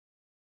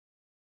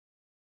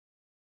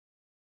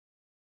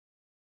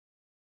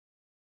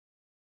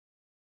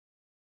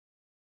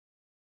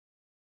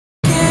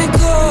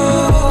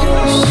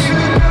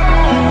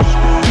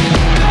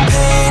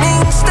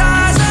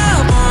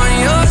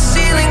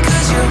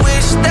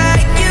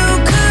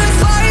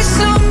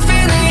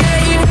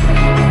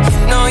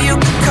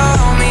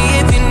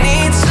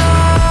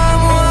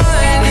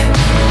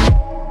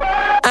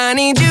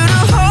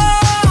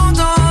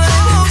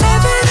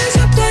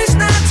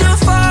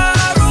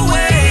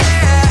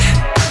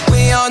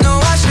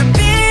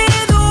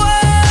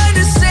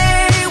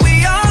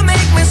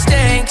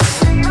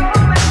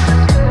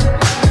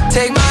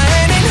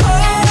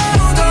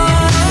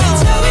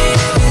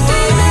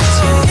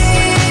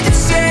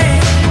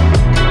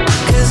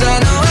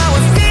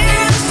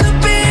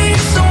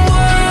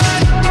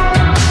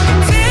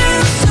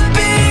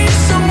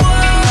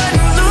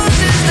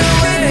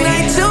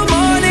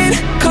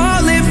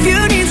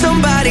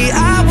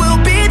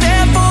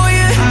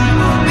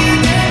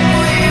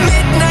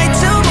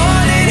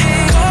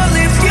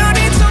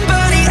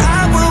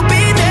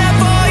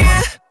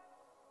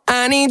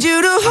need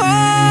you to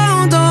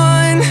hold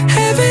on.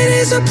 Heaven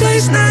is a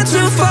place not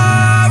too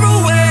far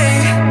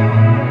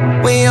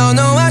away. We all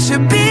know I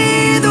should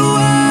be the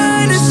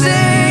one to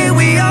say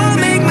we all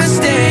make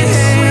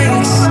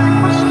mistakes.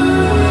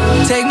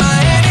 Take my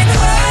hand and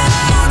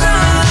hold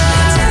on.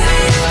 Tell me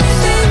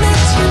everything that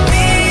you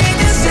need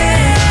to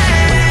say.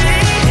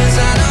 'Cause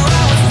I know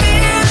how it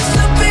feels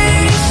to be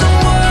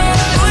someone,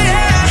 oh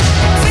yeah.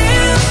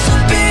 Feels to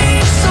be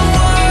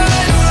someone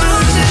who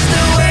loses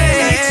their way.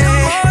 Night till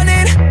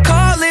morning,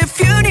 call if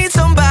you need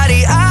somebody.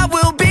 I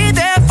will be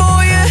there for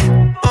you,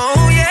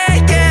 oh yeah,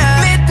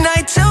 yeah.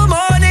 Midnight till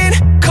morning,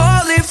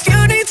 call if you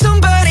need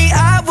somebody.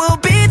 I will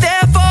be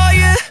there for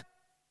you.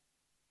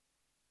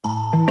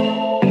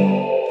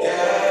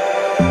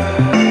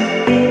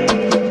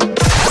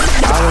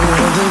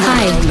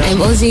 Hi, I'm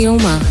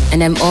Ozioma, and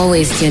I'm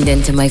always tuned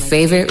into my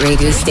favorite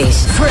radio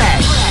station.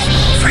 Fresh.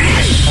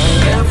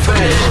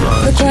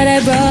 Look what I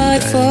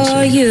brought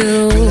for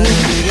you.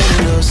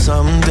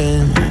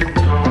 Something.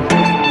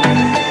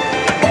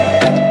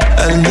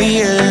 And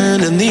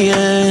in the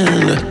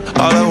end,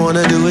 all I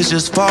wanna do is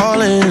just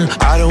fall in.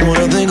 I don't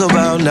wanna think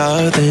about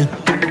nothing.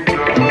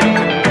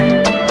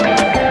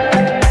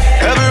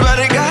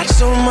 Everybody got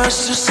so much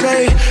to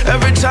say.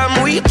 Every time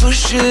we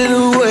push it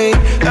away.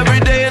 Every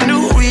day a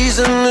new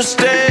reason to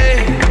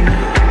stay.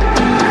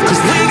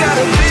 'Cause we got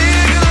a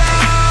big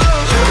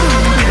love.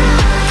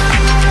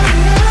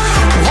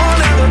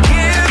 Won't ever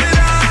give it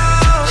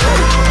up.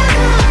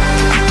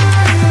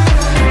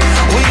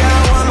 We got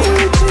one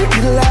way to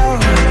get loud.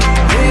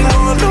 We ain't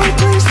going no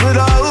place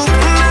without.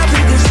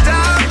 Nothing can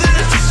stop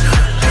this.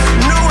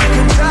 No one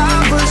can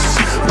stop us.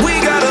 We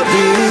got a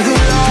big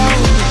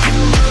love.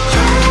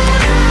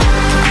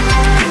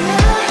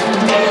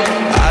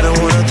 I don't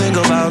wanna think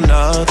about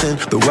nothing.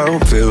 The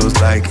world feels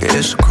like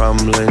it's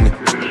crumbling.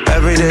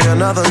 Every day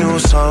another new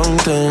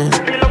something.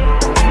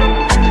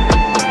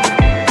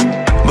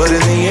 But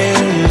in the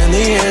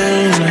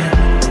end,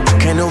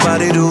 can't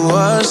nobody do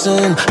us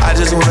in. I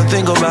just wanna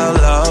think about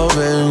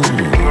loving.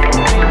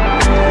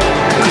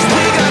 'Cause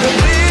we got a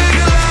big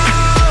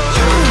love.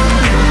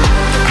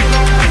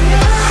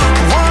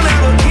 Won't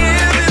ever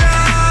give it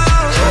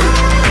up.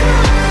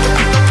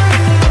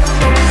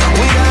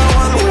 We got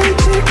one way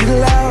to get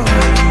loud.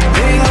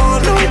 We ain't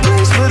going no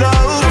place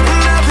without.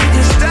 Nothing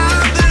can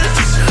stop this.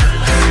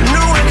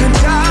 No one can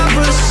stop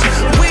us.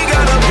 We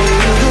got a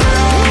big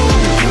love.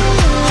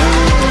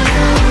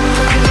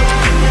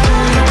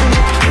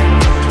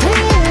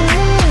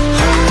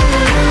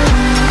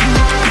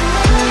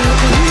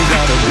 We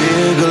got a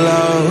big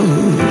love.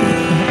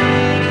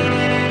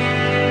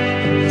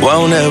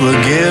 Won't ever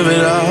give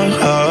it up,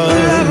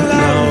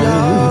 no.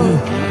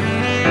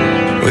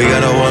 We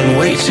got a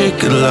one-way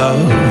ticket,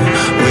 love.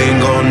 We ain't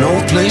going no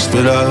place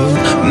but up.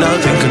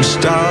 Nothing can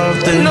stop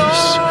this.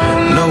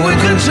 No one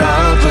can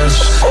stop us.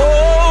 Oh,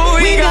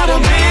 we got a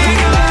big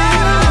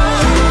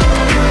love.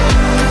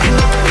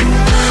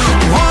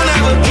 Won't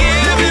ever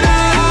give it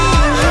up.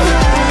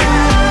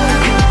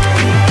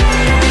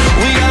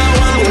 We got a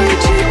one-way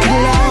ticket,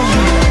 love.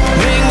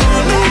 We ain't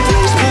going no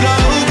place but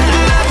up.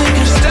 Nothing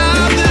can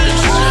stop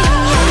this.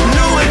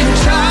 No one can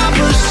stop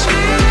us.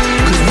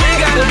 'Cause we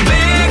got a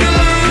big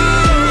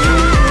love.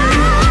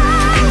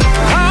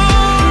 Oh,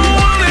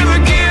 won't ever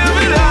give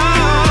it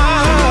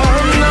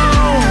up, no.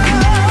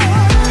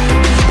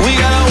 We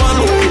got a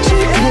one-way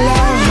ticket,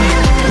 love.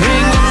 We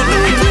ain't going no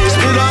place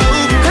but up.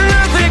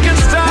 Nothing can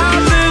stop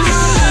this.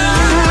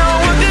 No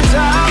one can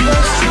stop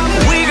us.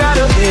 We got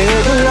a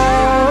big love.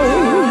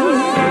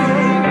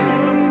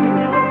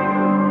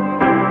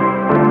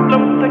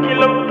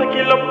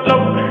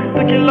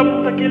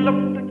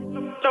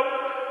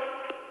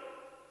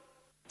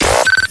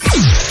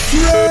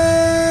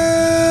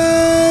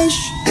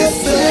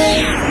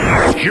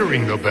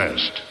 Hearing the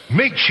best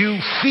makes you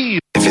feel.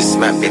 If it's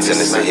my bitch and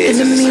it's a hit,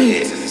 It's me.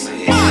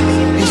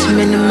 It's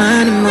me in the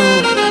money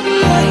mode.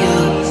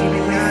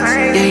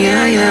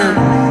 Yeah, yeah.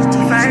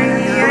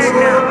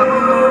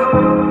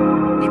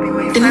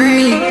 Then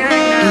me.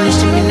 And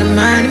it's me in the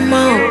money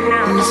mode.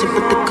 And it's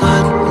with the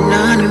card,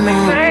 banana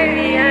mode.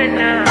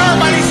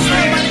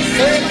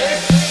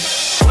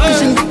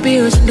 Cause in the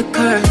bills and the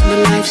cars and the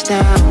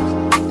lifestyle.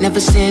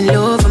 Never seen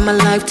love in my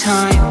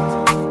lifetime.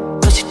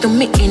 Cause you don't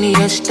make any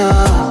extra.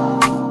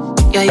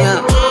 Yeah, yeah.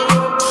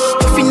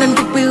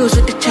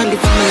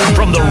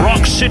 From the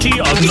rock city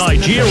of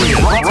Nigeria.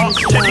 Rock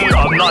city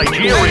of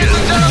Nigeria.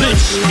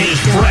 This is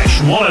Fresh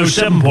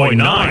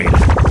 107.9.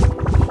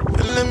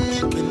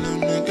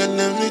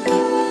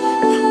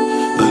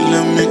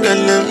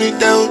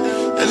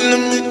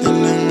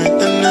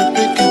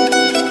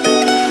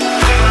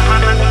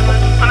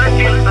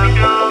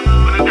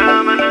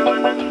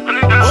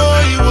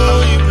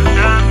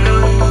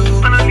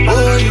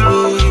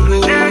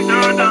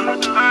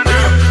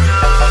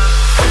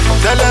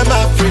 Tell them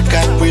Africa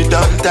we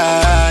don't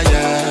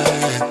tire.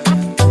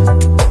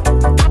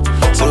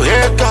 So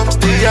here comes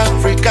the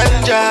African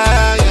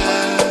giant.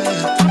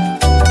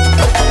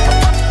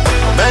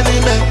 Many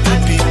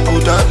people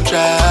don't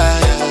try.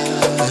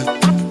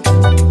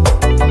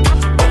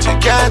 But you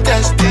can't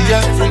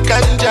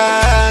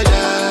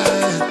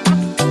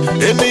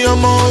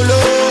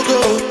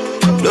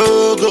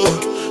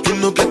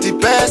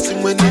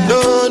person when you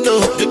know,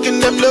 making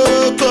them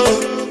loco.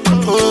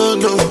 Oh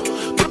no,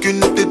 make you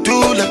know they do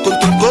like go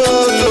to go.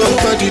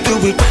 Nobody do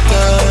it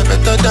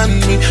better than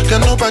me.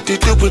 Can nobody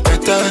do it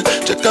better?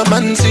 Check a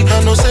man see,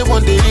 I know say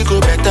one day he go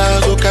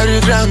better. Go carry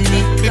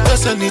Grammy,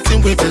 because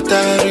anything way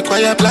better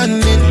require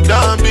planning.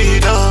 Don't be,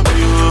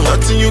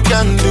 nothing you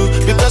can do,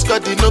 because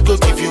God did not go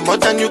give you more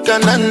than you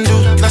can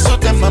undo. Now so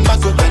them mama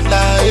go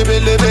hala,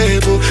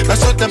 ebelebebo. Now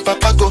so them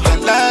papa go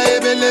hala,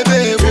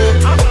 ebelebebo.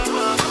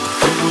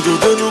 Obodo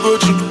denu go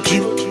chim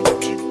chim.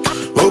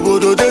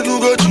 Obodo denu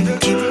go chim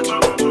chim.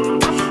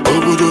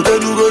 Obodo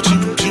denu go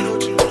chim chim.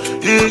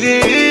 Yeah.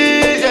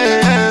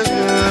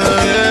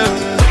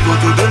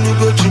 Obodo denu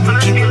go chim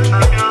chim.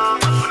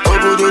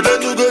 Obodo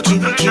denu go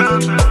chim chim.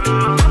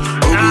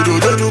 Obodo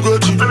denu go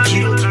chim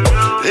chim.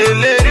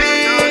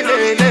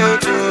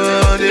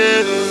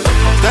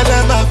 Tell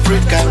them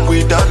Africa we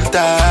don't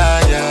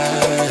tire.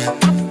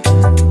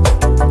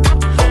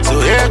 So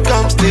here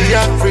comes the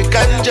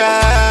African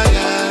giant.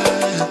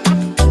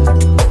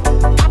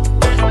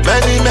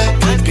 Many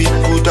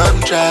people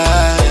don't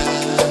try,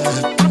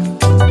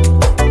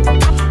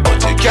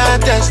 but you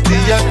can't test the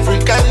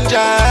African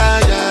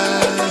giant.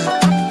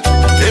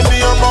 Baby,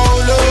 I'm all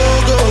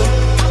logo.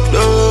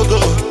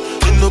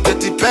 You know get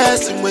the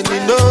person when you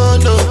know,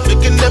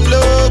 making them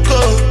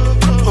loco.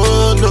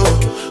 Oh no,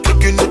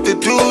 look you know they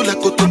do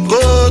like go to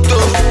go to.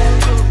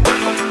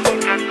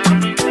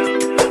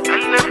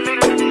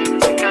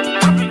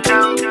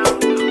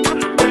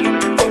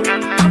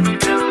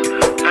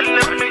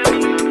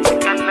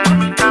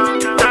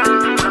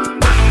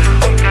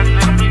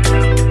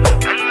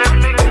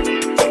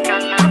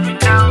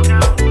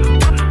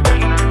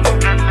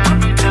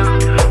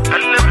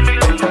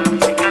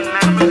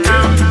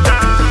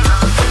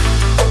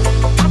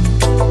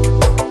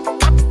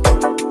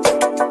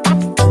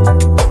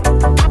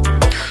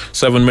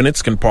 Seven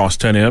minutes can pass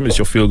 10 a.m. It's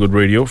your Feel Good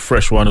Radio,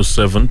 Fresh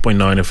 107.9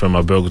 FM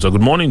Abeokuta.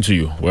 Good morning to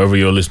you, wherever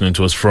you're listening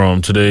to us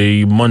from.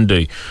 Today,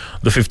 Monday,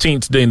 the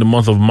 15th day in the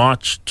month of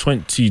March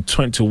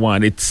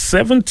 2021. It's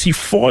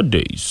 74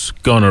 days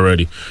gone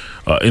already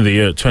in the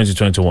year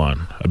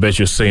 2021. I bet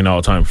you're saying how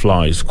time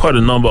flies. Quite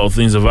a number of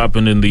things have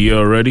happened in the year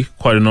already.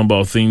 Quite a number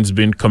of things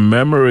been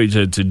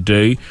commemorated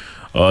today,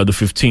 the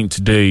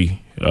 15th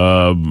day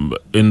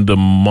in the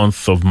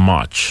month of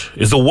March.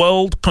 It's the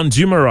World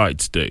Consumer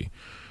Rights Day.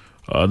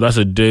 That's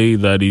a day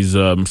that is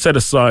set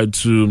aside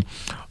to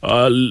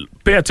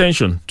pay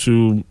attention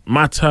to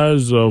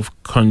matters of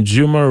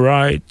consumer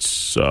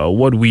rights,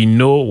 what we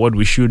know, what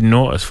we should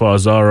know as far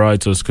as our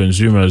rights as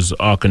consumers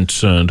are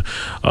concerned.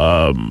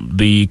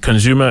 The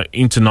Consumer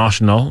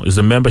International is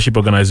a membership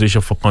organization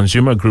for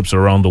consumer groups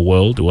around the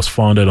world. It was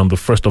founded on the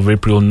 1st of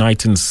April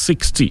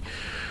 1960.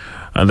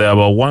 And there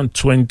are about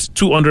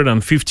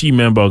 250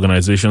 member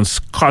organizations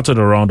scattered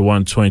around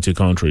 120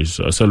 countries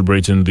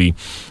celebrating the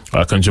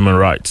Consumer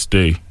Rights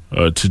Day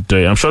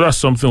today. I'm sure that's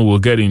something we'll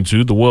get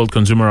into. The World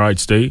Consumer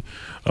Rights Day,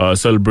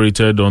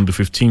 celebrated on the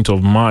 15th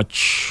of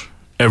March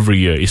every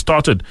year. It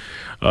started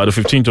the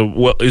 15th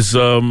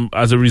of,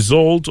 as a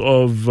result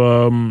of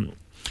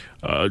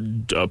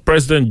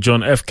President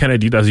John F.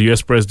 Kennedy, that's the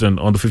U.S. president,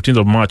 on the 15th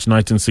of March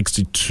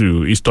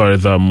 1962. He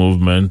started that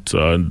movement,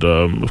 and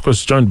of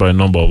course joined by a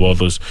number of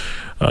others.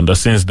 And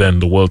since then,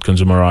 the World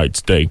Consumer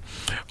Rights Day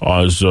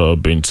has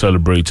been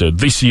celebrated.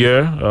 This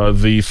year,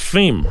 the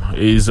theme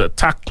is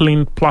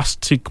tackling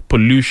plastic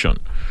pollution.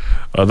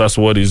 That's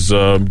what is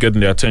getting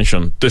the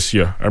attention this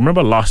year. I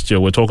remember last year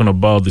we were talking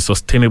about the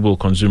sustainable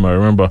consumer. I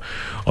remember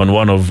on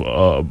one of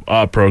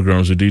our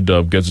programs we did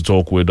get to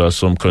talk with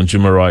some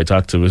consumer rights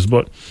activists.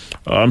 But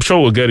I'm sure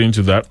we'll get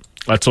into that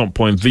at some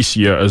point this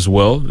year as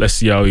well. Let's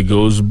see how it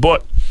goes.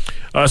 But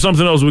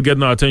something else will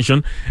get our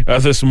attention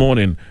this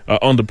morning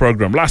on the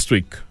program. Last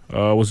week,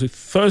 was it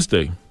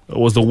Thursday? It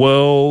was the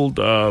World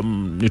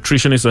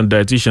Nutritionists and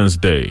Dietitians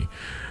Day.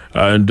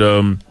 And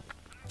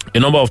a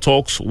number of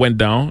talks went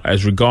down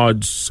as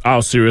regards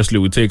how seriously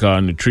we take our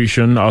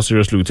nutrition, how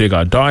seriously we take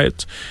our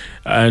diet,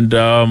 and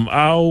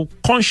how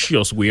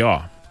conscious we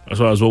are as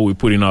far as what we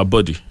put in our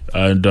body,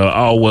 and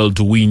how well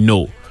do we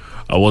know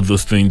what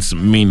those things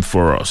mean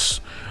for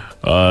us.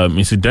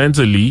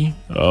 Incidentally,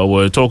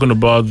 we're talking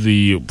about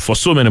for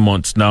so many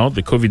months now,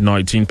 the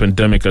COVID-19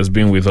 pandemic has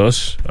been with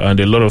us, and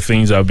a lot of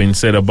things have been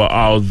said about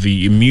how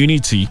the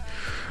immunity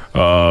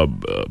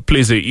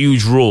plays a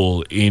huge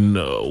role in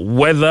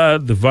whether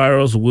the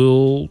virus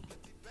will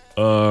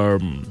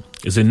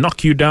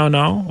knock you down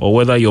now, or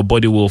whether your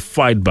body will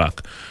fight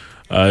back.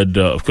 And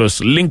of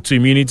course, linked to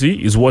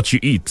immunity is what you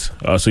eat.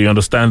 So you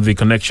understand the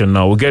connection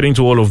now. We'll get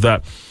into all of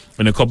that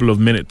in a couple of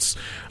minutes.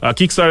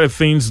 Kickstarted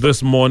things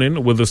this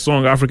morning with the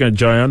song African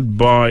Giant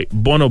by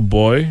Burna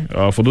Boy.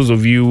 For those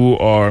of you who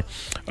are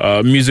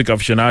music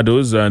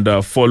aficionados and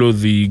follow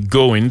the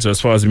goings as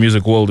far as the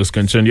music world is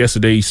concerned,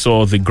 yesterday you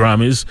saw the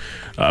Grammys.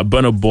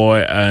 Burna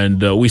Boy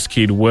and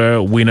Wizkid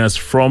were winners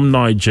from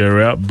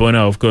Nigeria.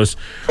 Burna, of course,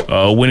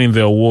 winning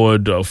the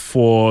award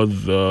for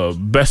the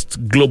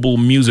Best Global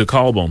Music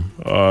Album.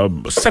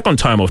 Second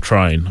time of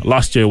trying.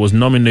 Last year it was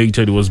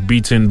nominated, it was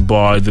beaten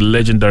by the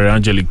legendary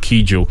Angelique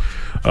Kidjo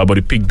but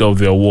he picked up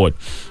the award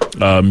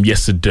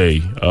yesterday.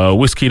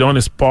 Wizkid on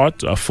his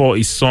part for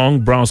his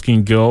song Brown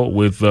Skin Girl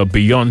with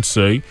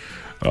Beyonce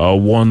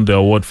won the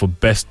award for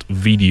Best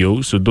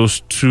Video. So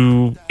those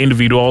two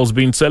individuals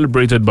being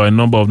celebrated by a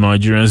number of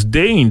Nigerians.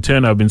 They in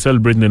turn have been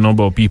celebrating a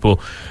number of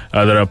people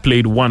that have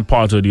played one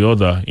part or the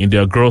other in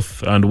their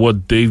growth and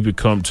what they've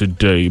become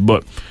today.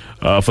 But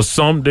for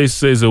some, they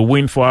say it's a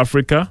win for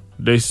Africa.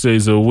 They say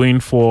it's a win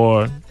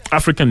for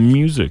African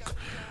music.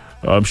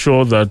 I'm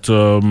sure that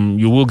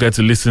you will get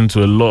to listen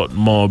to a lot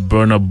more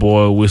Burna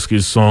Boy,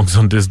 Wizkid songs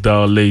on this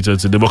dial later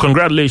today. But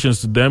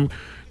congratulations to them.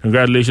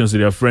 Congratulations to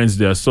their friends,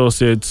 their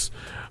associates.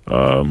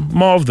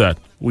 More of that,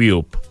 we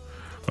hope,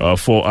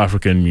 for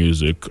African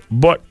music.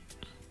 But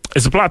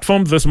it's a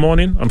platform this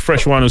morning on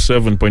Fresh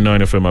 107.9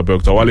 FM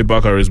Abeokuta. Wale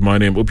Bakar is my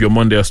name. Hope your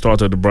Monday has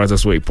started the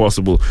brightest way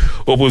possible.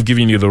 Hope we've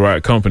given you the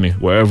right company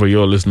wherever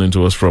you're listening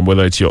to us from,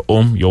 whether it's your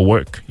home, your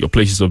work, your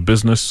places of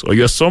business, or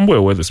you're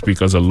somewhere where the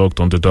speakers are locked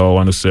on the dial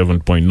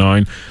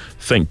 107.9.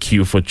 Thank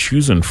you for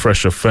choosing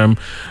Fresh FM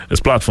as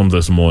platform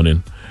this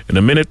morning. In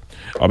a minute,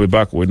 I'll be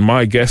back with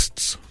my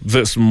guests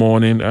this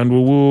morning, and we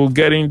will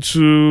get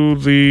into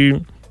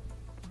the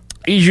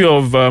issue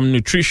of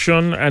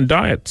nutrition and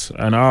diet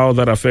and how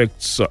that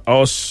affects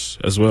us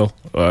as well,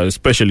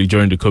 especially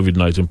during the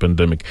COVID-19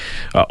 pandemic.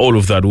 All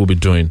of that we'll be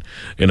doing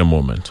in a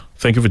moment.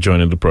 Thank you for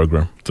joining the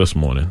program this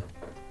morning.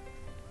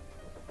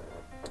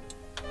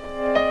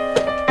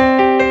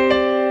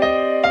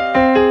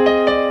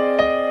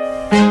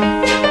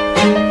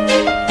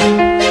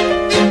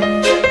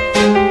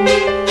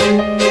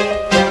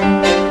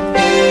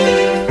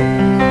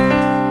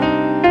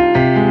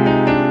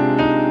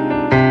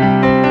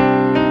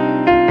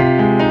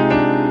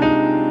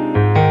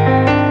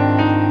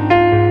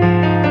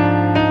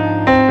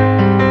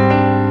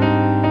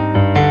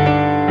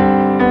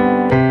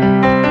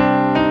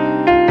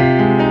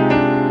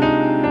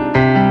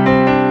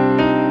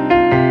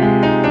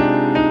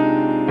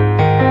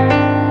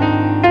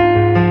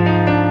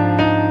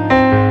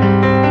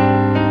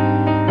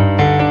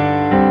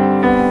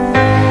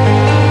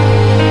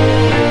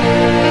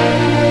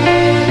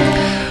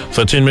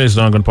 Ten minutes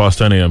now gone past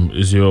 10 a.m.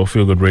 is your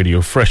Feel Good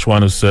Radio, Fresh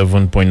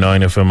 107.9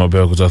 FM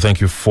Abeokuta. Thank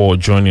you for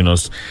joining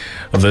us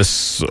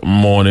this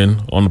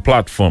morning on the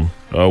platform.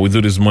 We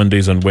do this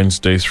Mondays and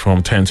Wednesdays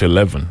from 10 to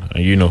 11.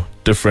 And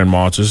different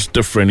matters,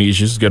 different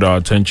issues get our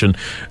attention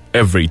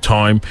every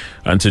time.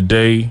 And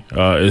today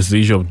is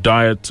the issue of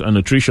diet and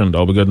nutrition that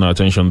will be getting our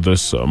attention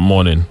this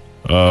morning.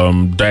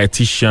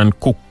 Dietitian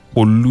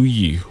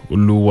Oluyi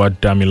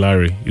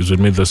Oluwadamilare is with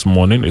me this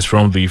morning. It's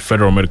from the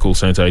Federal Medical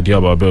Center,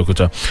 Idiaba,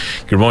 Abeokuta.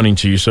 Good morning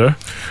to you, sir.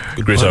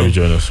 Great to have you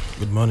join us.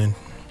 Good morning.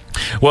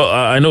 Well,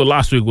 I know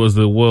last week was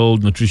the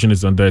World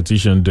Nutritionist and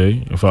Dietitian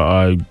Day. In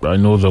fact, I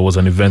know there was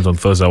an event on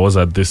Thursday. I was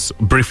at this,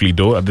 briefly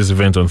though, at this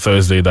event on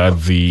Thursday that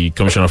the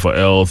Commissioner for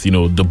Health,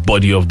 the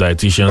body of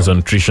dietitians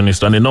and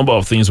nutritionists, and a number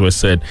of things were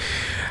said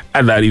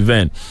at that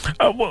event.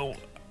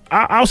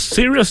 How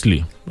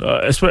seriously,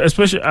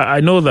 especially, I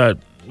know that,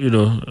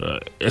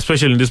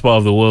 especially in this part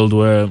of the world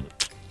where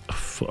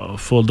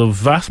for the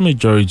vast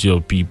majority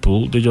of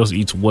people, they just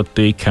eat what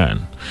they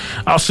can.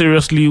 How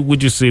seriously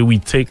would you say we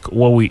take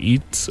what we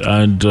eat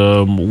and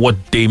what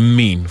they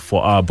mean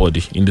for our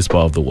body in this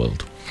part of the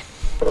world?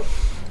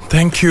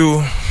 Thank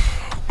you,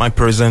 my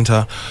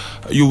presenter.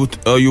 You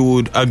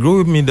would agree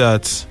with me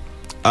that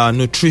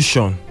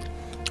nutrition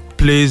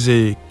plays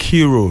a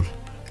key role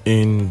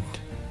in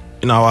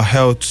our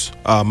health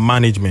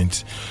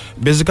management,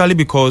 basically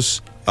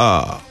because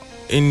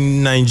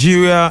in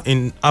Nigeria,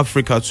 in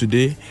Africa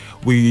today,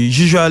 we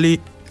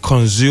usually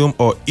consume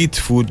or eat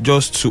food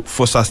just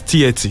for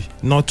satiety,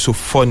 not to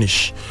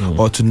furnish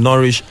or to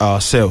nourish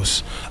our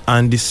cells.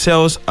 And the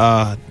cells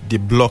are the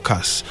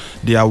blockers.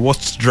 They are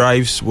what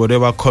drives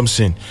whatever comes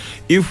in.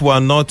 If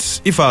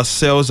our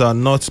cells are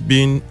not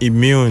being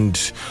immune,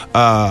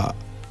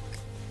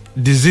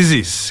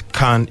 diseases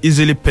can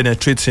easily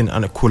penetrate in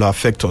and could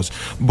affect us.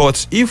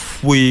 But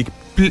if we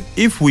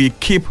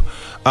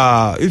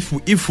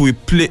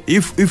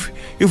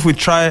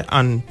try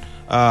and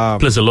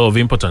place a lot of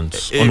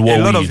importance on what we eat.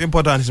 A lot of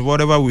importance in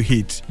whatever we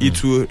eat.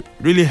 It will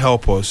really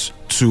help us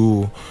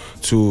to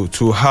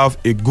have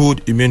a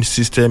good immune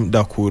system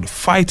that could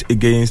fight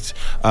against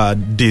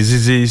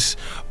diseases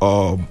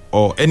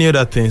or any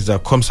other things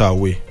that comes our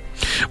way.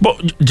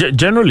 But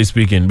generally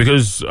speaking,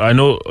 because I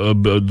know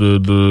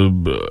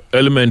the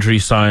elementary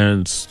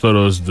science taught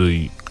us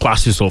the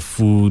classes of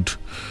food.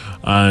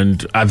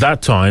 And at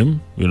that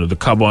time, the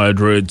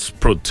carbohydrates,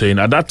 protein,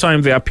 at that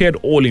time, they appeared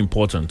all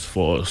important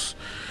for us.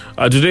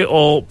 Do they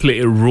all play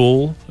a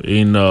role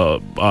in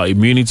our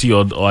immunity,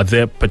 or are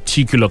there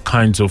particular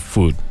kinds of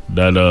food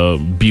that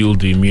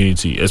build the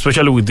immunity?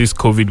 Especially with this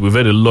COVID, we've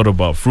heard a lot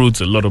about fruits,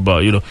 a lot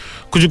about,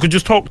 could you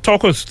just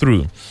talk us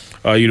through,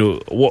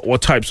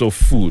 what types of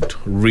food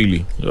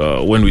really,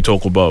 when we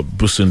talk about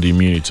boosting the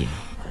immunity?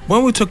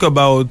 When we talk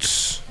about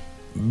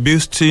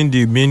boosting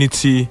the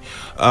immunity,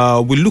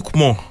 we look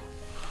more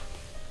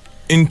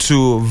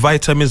into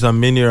vitamins and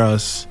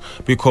minerals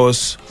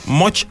because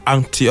much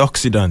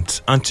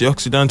antioxidants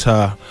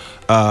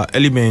are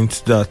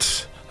elements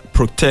that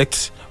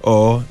protect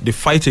or they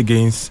fight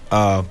against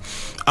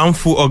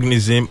harmful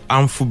organism,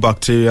 harmful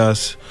bacteria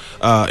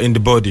in the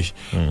body.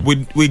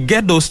 We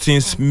get those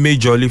things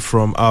majorly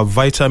from our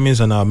vitamins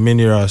and our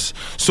minerals.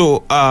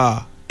 So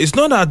it's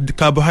not that the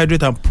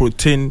carbohydrate and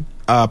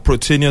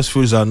proteinous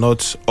foods are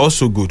not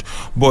also good,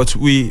 but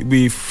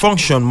we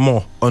function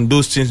more on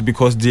those things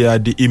because they are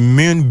the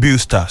immune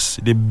boosters.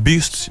 They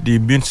boost the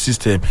immune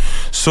system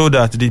so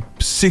that the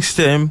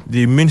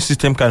immune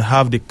system can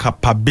have the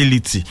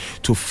capability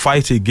to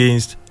fight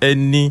against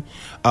any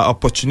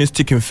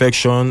opportunistic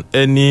infection,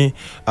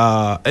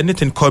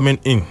 anything coming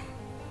in.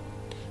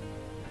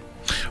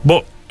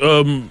 But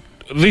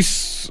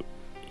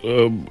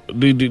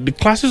the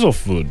classes of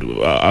food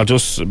are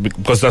just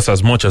because that's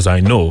as much as I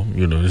know.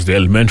 It's the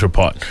elementary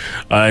part.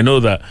 I know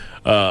that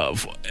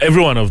for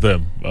every one of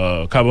them,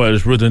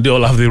 carbohydrates, protein, they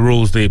all have the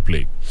roles they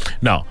play.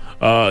 Now,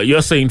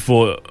 you're saying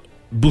for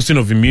boosting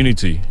of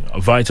immunity,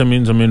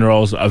 vitamins and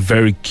minerals are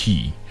very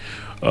key.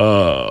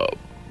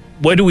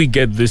 Where do we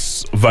get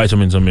these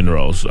vitamins and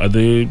minerals? Are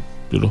they,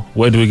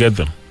 where do we get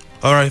them?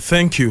 All right,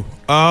 thank you.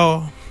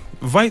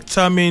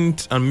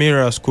 Vitamins and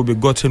minerals could be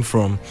gotten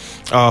from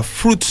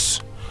fruits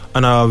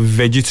and our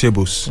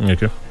vegetables.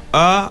 Okay.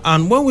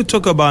 And when we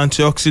talk about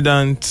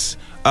antioxidants,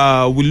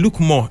 we look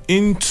more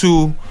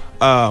into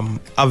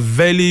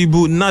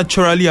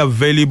naturally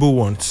available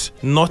ones,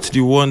 not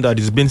the one that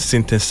is being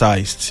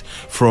synthesized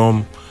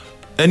from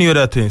any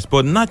other things,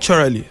 but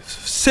naturally.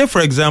 Say,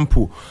 for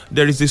example,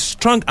 there is a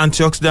strong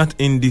antioxidant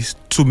in this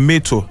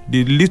tomato.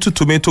 The little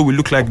tomato will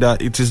look like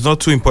that. It is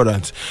not too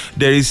important.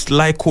 There is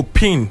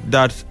lycopene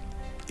that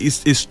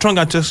is a strong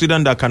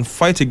antioxidant that can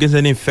fight against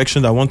any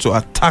infection that want to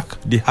attack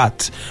the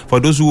heart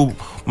for those who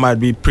might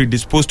be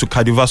predisposed to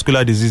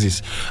cardiovascular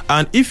diseases.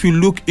 And if you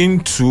look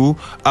into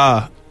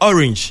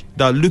orange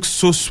that looks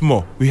so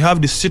small, we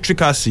have the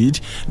citric acid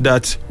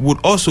that would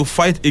also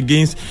fight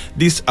against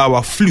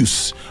our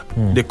flus,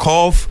 the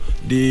cough,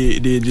 the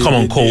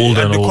common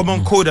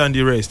cold and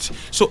the rest.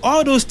 So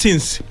all those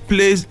things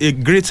plays a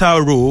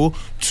greater role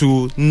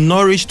to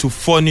nourish, to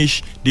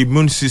furnish the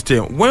immune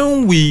system.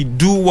 When we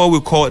do what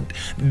we call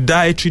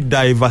dietary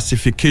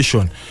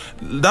diversification,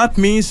 that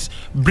means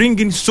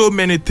bringing so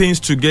many things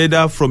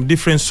together from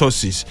different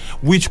sources,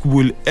 which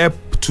will help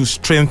to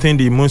strengthen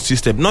the immune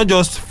system. Not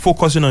just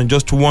focusing on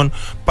just one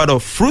part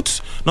of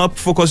fruits, not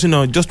focusing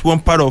on just one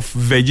part of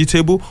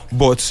vegetable,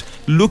 but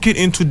looking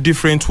into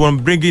different one,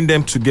 bringing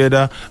them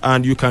together,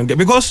 and you can get,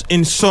 because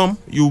in some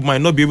you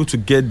might not be able to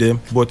get them,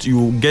 but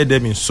you get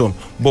them in some.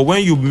 But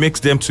when you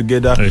mix them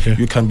together,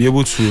 you can be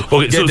able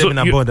to get them in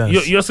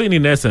abundance. You're saying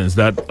in essence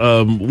that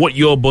what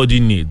your body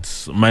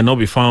needs might not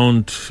be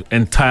found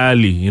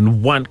entirely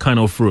in one kind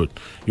of fruit.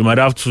 You might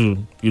have to,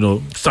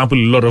 sample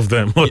a lot of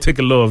them or take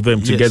a lot of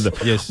them together.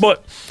 Yes.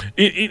 But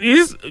it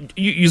is.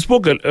 You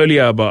spoke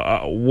earlier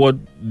about what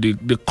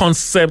the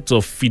concept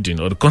of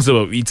feeding or the concept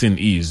of eating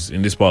is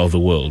in this part of the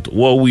world.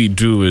 What we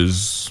do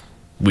is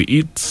we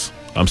eat.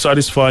 I'm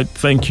satisfied.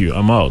 Thank you.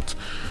 I'm out.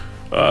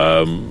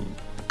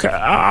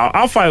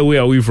 How far away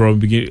are we from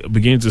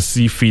beginning to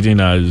see feeding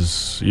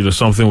as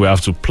something we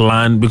have to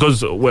plan?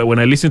 Because when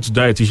I listen to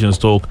dietitians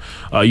talk,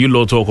 you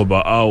lot talk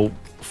about how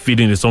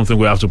feeding is something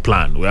we have to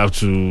plan. We have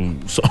to.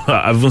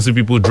 I've even seen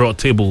people draw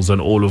tables and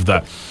all of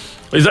that.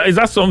 Is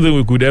that something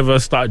we could ever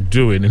start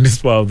doing in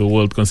this part of the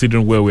world,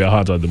 considering where we are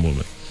at the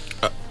moment?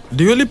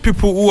 The only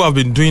people who have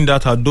been doing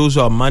that are those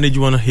who are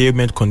managing one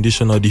ailment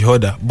condition or the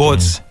other.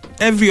 But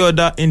every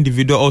other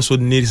individual also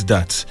needs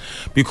that,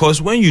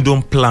 because when you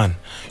don't plan,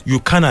 you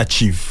can't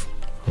achieve.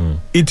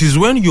 It is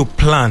when you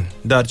plan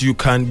that you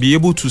can be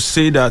able to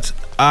say that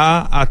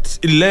at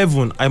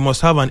 11 I must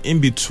have an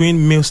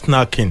in-between meal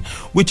snacking,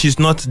 which is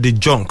not the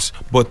junks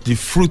but the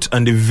fruit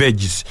and the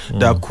veggies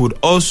that could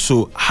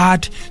also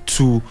add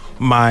to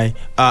my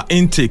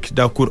intake,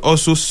 that could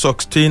also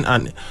sustain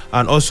and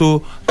also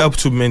help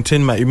to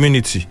maintain my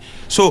immunity.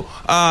 So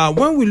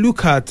when we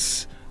look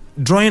at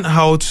drawing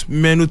out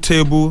menu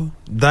table,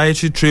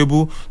 dietary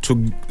table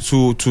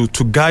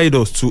to guide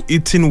us to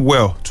eating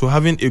well, to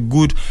having a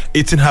good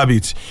eating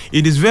habit,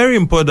 it is very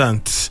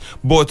important.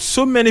 But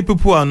so many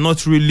people are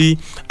not really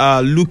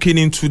looking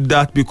into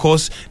that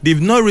because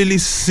they've not really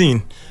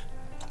seen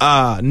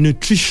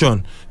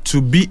nutrition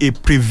to be a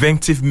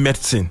preventive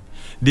medicine.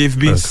 They've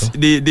been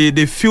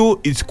they feel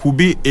it could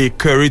be a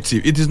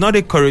curative. It is not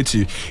a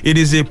curative. It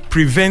is a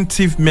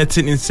preventive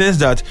medicine in the sense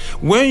that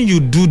when you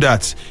do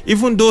that,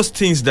 even those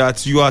things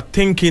that you are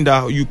thinking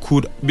that you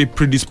could be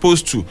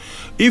predisposed to,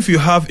 if you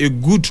have a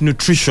good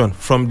nutrition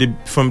from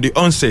the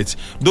onset,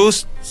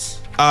 those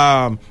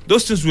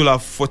things will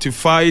have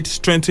fortified,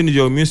 strengthened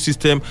your immune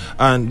system,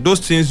 and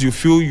those things you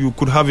feel you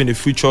could have in the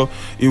future,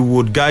 it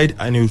would guide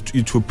and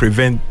it will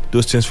prevent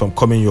those things from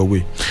coming your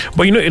way.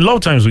 But a lot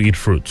of times we eat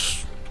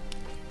fruits,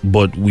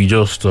 but we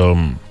just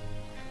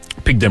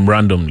pick them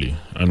randomly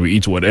and we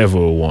eat whatever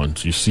we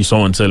want. You see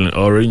someone selling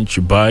orange,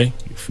 you buy.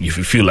 If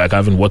you feel like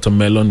having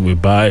watermelon, we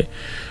buy.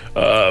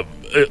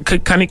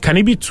 Can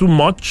it be too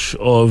much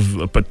of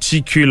a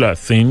particular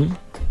thing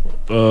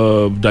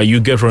that you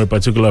get from a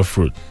particular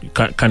fruit?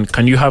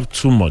 Can you have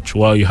too much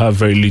while you have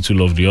very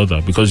little of the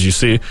other? Because you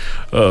say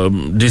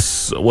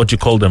this, what you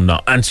call them now,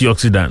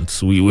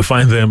 antioxidants. We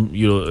find them,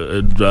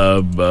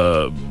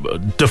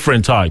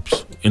 different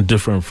types in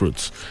different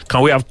fruits.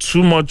 Can we have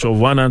too much of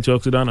one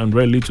antioxidant and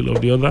very little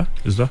of the other?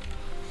 Is that?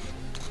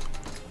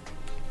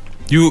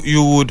 You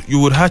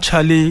would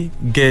actually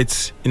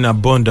get in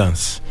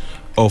abundance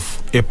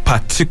of a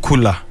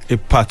particular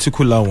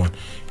one.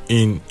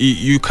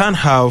 You can't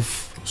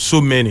have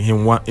so many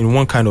in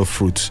one kind of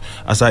fruit.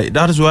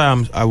 That is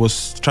why I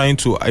was trying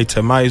to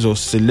itemize or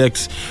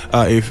select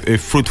a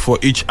fruit for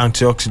each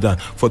antioxidant.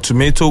 For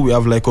tomato, we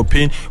have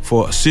lycopene.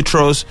 For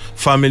citrus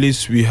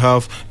families, we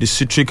have the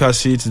citric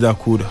acids that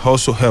could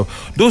also help.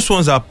 Those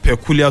ones are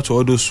peculiar to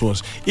all those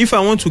ones. If I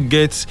want to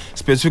get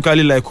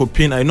specifically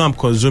lycopene, I know I'm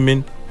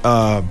consuming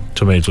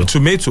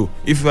tomato.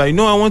 If I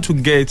know I want to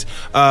get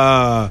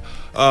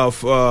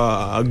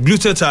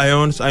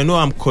glutathione, I know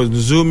I'm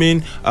consuming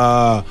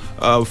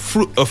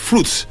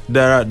fruits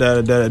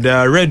that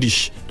are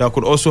reddish that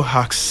could also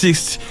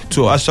assist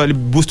to actually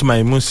boost my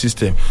immune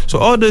system. So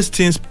all those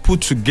things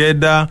put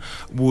together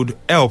would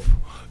help.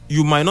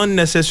 You might not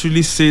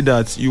necessarily say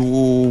that you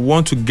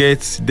want to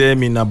get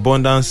them in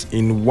abundance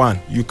in one.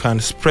 You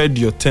can spread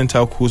your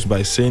tentacles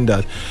by saying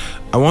that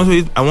I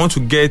want to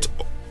get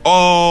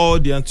all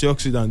the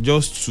antioxidants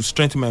just to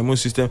strengthen my immune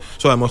system.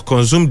 So I must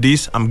consume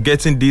this, I'm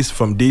getting this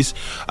from this.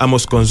 I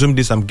must consume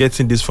this, I'm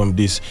getting this from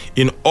this.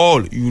 In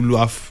all, you will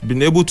have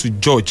been able to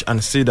judge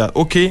and say that,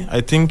 okay, I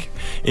think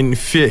in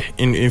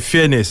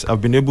fairness,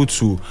 I've been able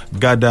to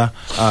gather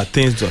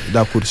things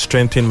that could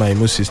strengthen my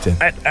immune system.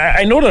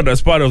 I know that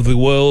as part of the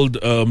World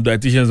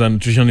Dietitians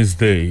and Nutritionists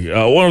Day,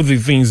 one of the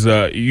things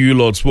that you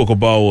lot spoke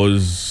about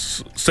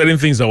was certain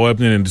things that were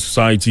happening in the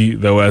society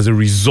that were as a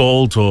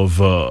result of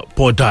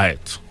poor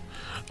diet.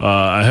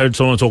 I heard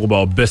someone talk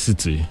about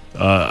obesity.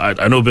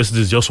 I know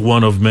obesity is just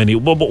one of many.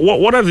 But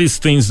what are these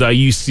things that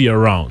you see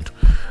around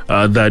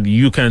that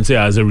you can say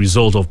as a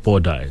result of poor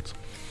diet?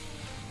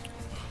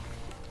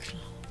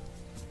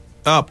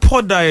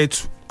 Poor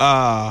diet.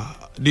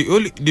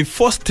 The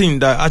first thing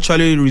that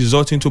actually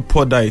results into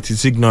poor diet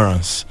is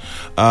ignorance.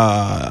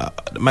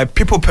 My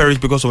people perish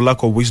because of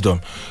lack of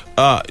wisdom.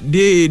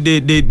 They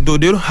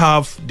don't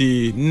have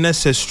the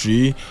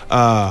necessary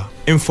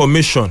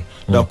information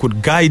that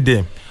could guide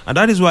them. And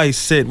that is why I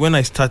said when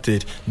I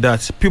started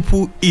that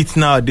people eat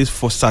nowadays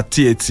for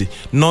satiety,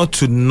 not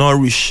to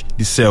nourish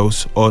the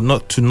cells or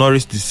not to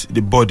nourish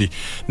the body.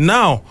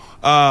 Now,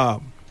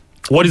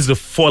 what is the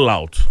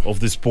fallout of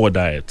this poor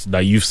diet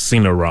that you've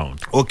seen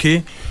around?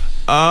 Okay.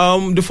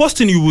 The first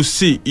thing you will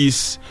see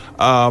is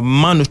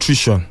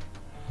malnutrition.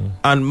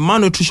 And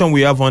malnutrition,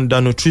 we have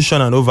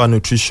undernutrition and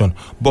overnutrition.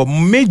 But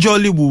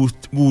majorly, we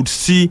would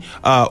see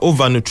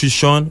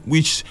overnutrition,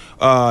 which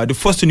the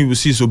first thing you will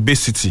see is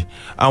obesity.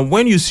 And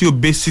when you see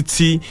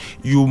obesity,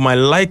 you might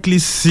likely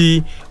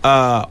see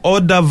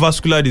other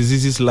vascular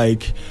diseases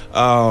like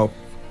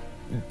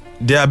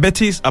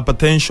diabetes,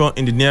 hypertension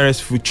in the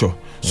nearest future.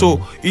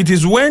 So it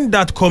is when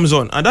that comes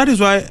on, and that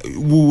is why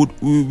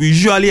we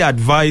usually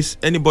advise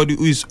anybody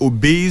who is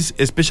obese,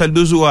 especially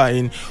those who are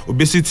in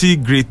obesity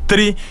grade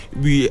 3,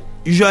 we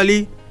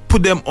usually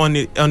put them on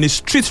a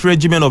strict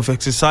regimen of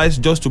exercise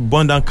just to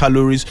burn down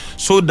calories,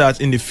 so that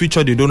in the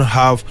future they don't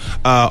have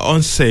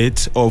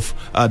onset of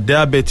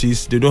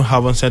diabetes, they don't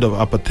have onset of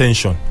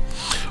hypertension.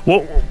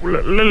 Well,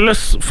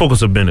 let's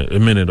focus a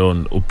minute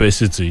on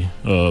obesity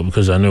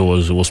because I know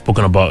it was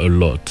spoken about a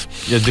lot.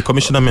 Yes, the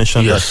commissioner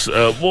mentioned that.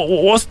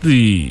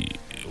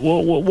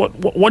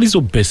 What is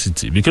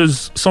obesity?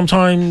 Because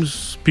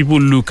sometimes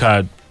people look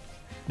at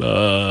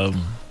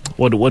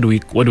what do we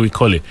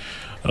call it?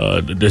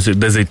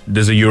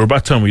 There's a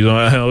Yoruba term,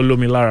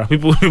 Olomilara.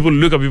 People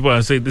look at people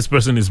and say this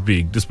person is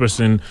big, this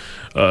person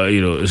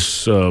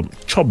is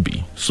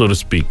chubby, so to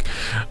speak.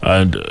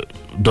 And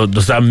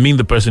does that mean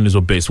the person is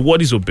obese?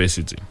 What is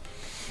obesity?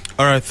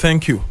 All right,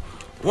 thank you.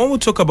 When we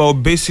talk about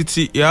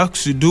obesity, it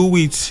has to do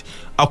with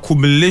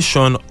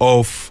accumulation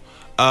of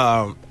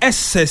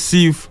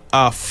excessive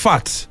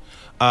fat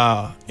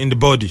in the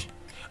body.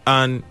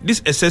 And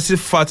this excessive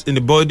fat in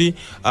the body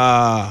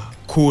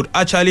could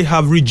actually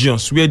have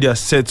regions where they are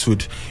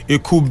settled.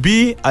 It could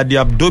be at the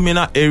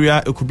abdominal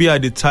area, it could be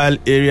at the thigh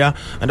area,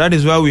 and that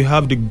is why we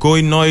have the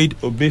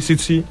gynoid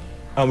obesity.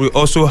 And we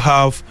also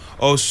have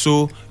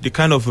the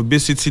kind of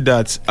obesity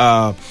that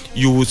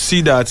you would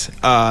see that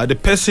the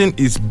person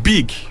is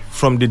big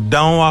from the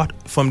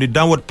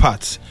downward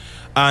part.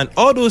 And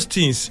all those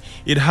things,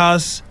 it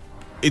has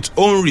its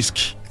own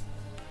risk.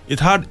 It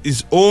had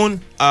its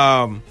own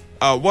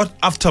what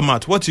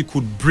aftermath, what it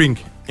could bring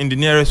in the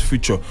nearest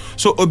future.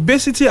 So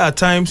obesity at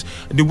times,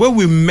 the way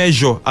we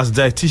measure as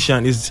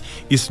dietitian is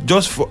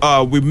just for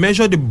we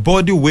measure the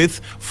body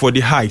weight for the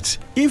height.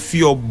 If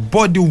your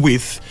body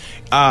weight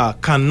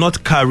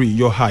cannot carry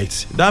your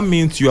height. That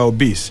means you are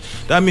obese.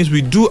 That means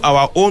we do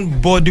our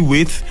own body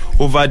weight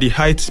over the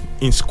height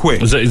in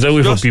square. Is that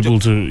way for people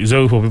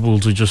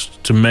to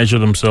just to measure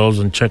themselves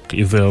and check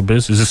if they're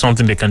obese? Is this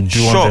something they can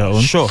do on their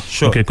own? Sure.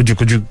 Okay, could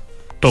you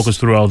talk us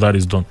through how that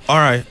is done? All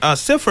right.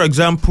 Say for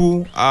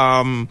example,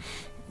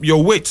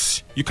 your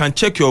weight. You can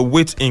check your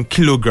weight in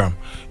kilogram.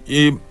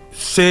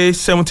 Say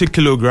 70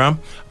 kilogram,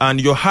 and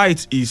your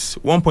height is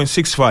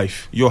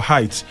 1.65. Your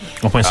height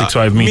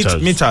 1.65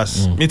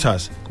 meters.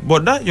 Meters.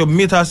 But that your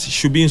meters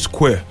should be in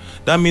square.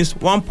 That means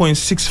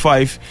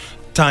 1.65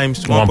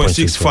 times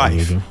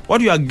 1.65.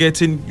 What you are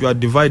getting, you are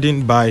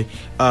dividing by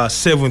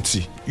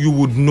 70. You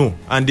would know,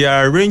 and there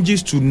are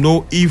ranges to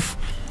know if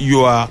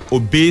you are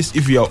obese,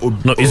 if you are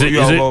obese. No, is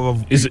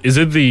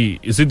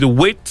it the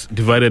weight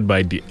divided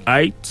by the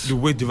height? The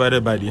weight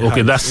divided by the height.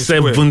 Okay, that's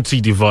 70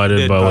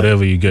 divided by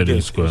whatever you get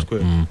in square.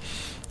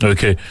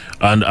 Okay,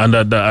 and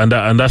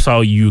that's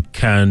how you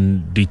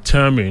can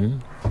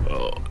determine.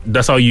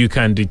 That's how you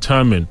can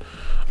determine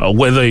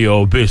whether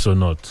you're obese or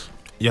not.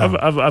 Yeah,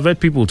 I've heard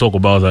people talk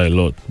about that a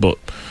lot, but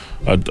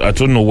I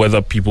don't know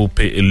whether people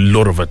pay a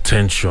lot of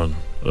attention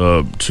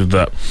to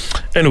that.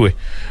 Anyway,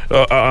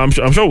 I'm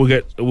sure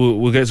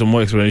we'll get some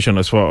more explanation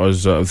as far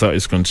as that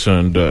is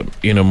concerned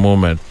in a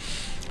moment.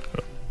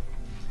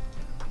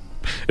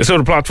 It's on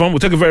the platform. We'll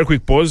take a very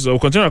quick pause. We'll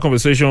continue our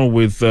conversation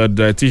with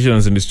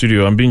dietitians in the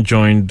studio. I'm being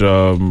joined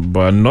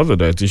by another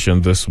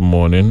dietitian this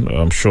morning.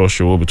 I'm sure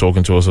she will be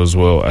talking to us as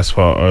well as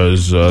far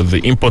as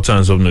the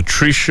importance of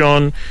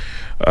nutrition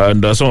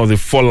and some of the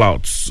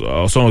fallouts,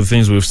 some of the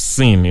things we've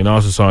seen in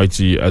our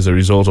society as a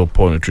result of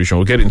poor nutrition.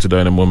 We'll get into that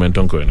in a moment.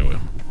 Don't go anywhere.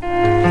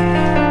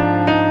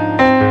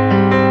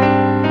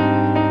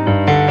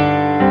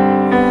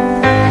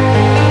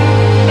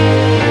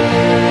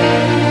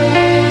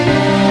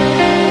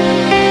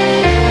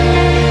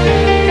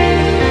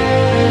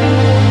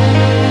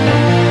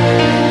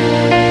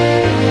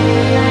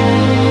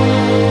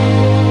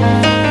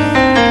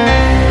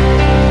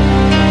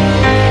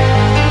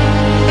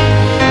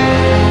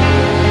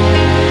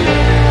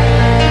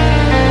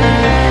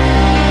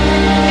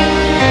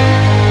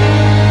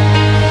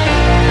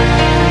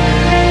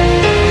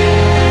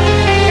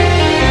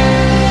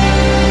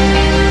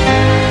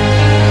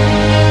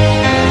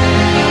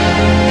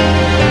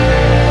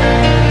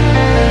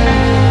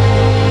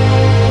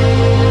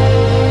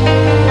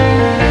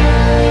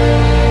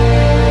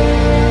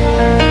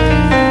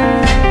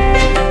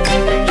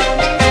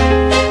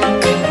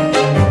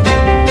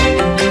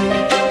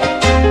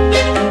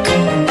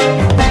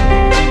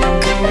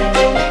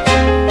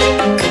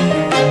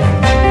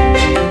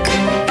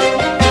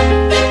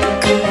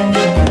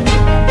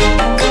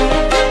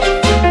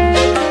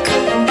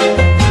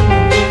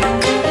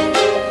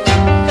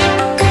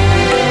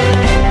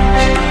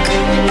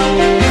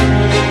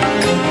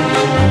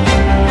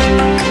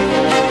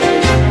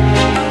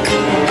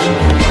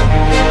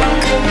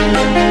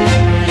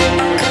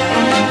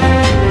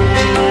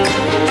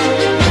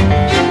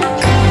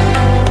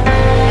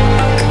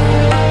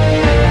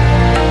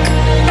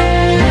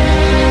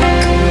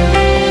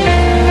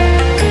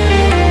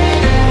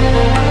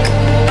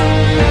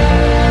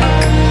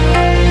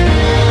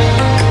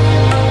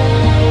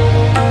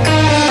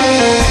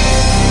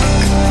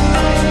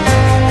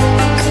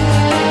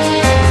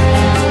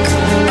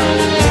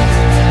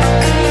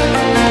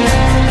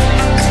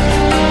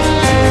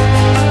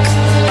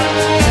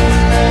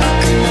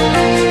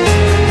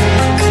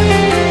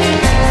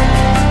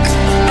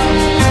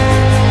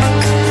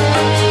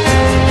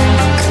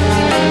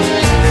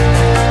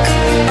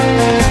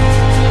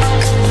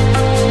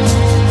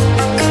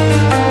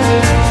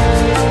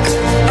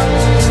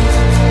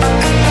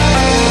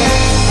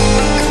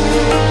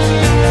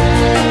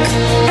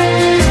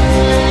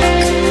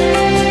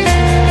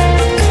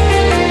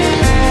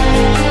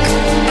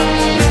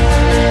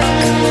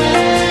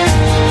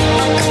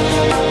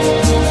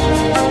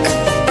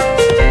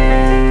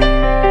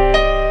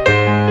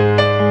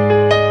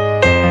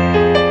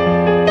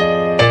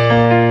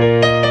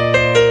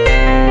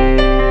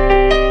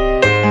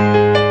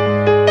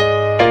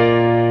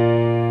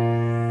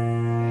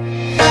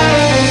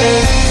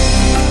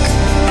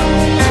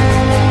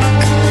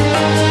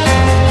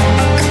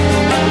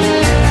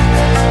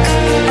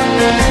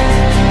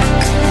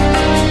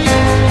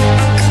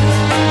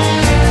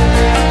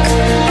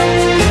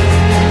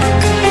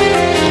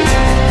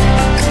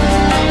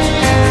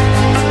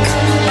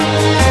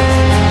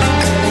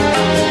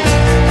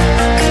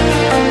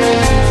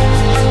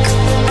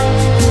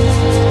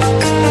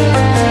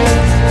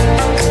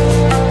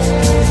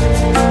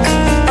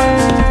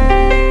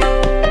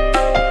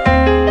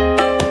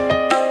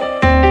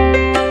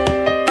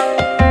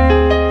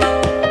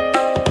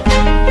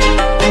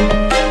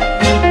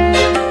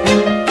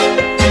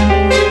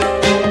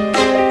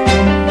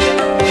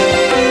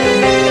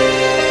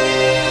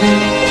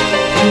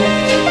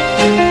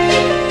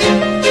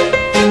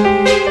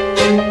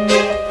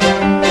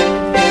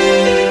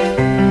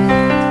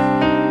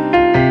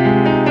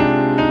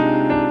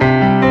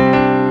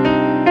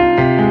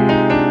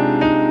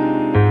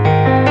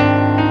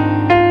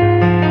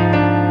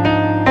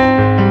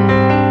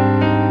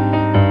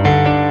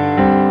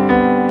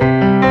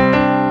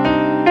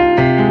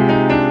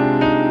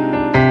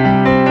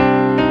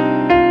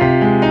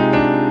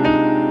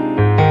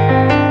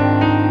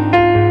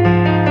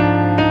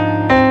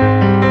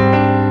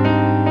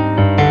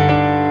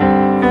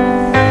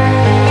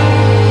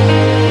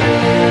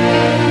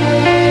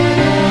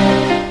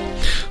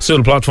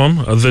 Still the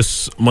platform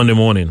this Monday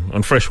morning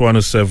on Fresh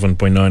 107.9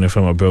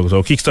 FM Abeokuta.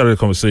 I'll kickstart a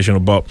conversation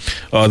about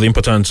the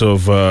importance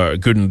of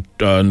good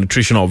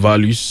nutritional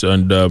values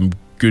and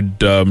good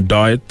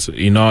diet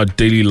in our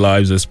daily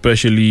lives,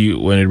 especially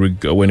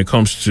when it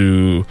comes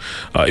to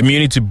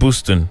immunity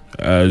boosting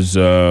as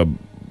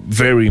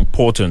very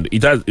important.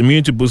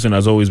 Immunity boosting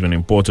has always been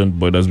important,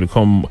 but it has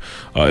become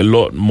a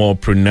lot more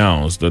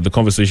pronounced. The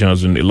conversation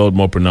has been a lot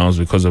more pronounced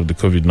because of the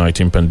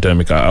COVID-19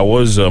 pandemic. I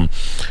was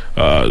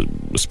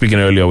speaking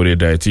earlier with a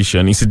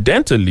dietitian.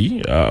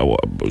 Incidentally,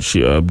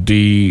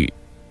 the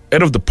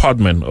head of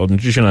department of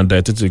nutrition and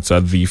dietetics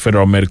at the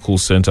Federal Medical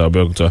Center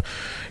Abeokuta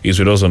is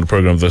with us on the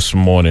program this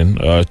morning.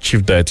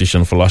 Chief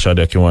dietitian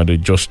Folashade Akinwande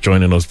just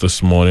joining us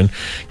this morning.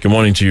 Good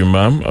morning to you,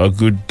 ma'am.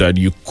 Good that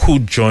you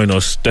could join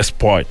us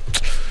despite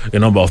a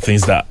number of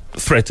things that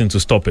threaten to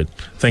stop it.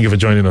 Thank you for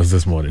joining us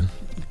this morning.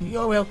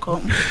 You're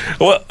welcome.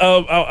 Well,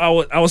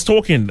 I was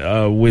talking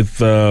with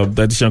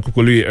dietitian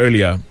Kukului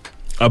earlier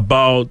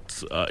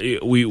about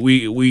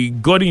we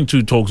got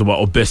into talks about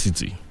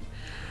obesity.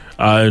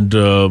 And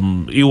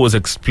he was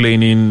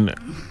explaining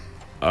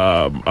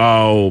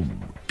how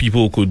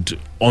people could,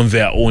 on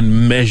their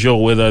own, measure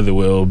whether they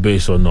were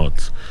obese or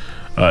not.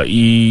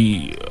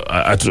 He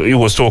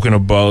was talking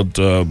about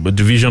the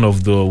division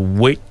of the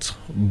weight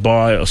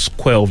by a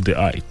square of the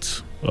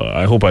height.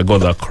 I hope I got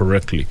that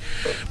correctly.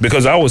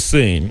 Because I was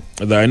saying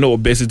that I know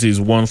obesity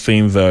is one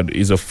thing that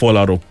is a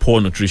fallout of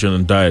poor nutrition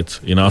and diet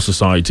in our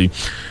society.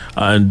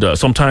 And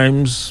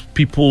sometimes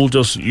people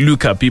just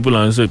look at people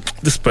and say,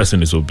 this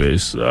person is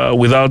obese,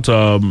 without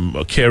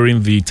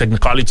caring the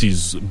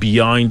technicalities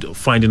behind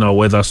finding out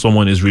whether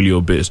someone is really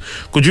obese.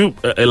 Could you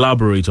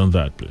elaborate on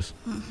that, please?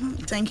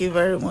 Thank you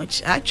very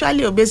much.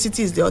 Actually,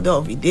 obesity is the order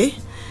of the day.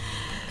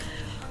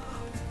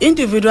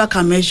 Individual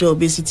can measure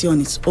obesity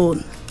on its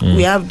own.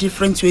 We have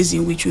different ways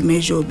in which we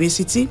measure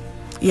obesity.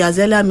 He has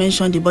earlier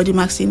mentioned the body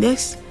mass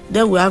index.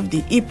 Then we have the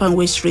hip and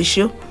waist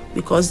ratio,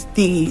 because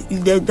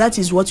that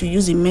is what we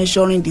use in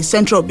measuring the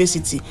central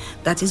obesity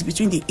that is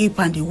between the hip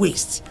and the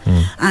waist.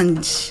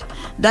 And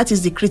that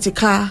is the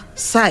critical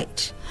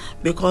side,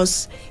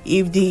 because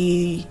if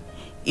the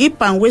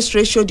hip and waist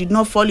ratio did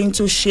not fall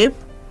into shape,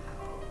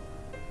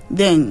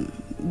 then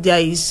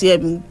there is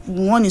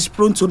one is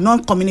prone to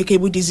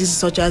non-communicable diseases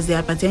such as the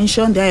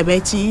hypertension,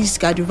 diabetes,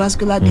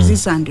 cardiovascular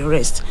disease, and the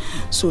rest.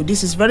 So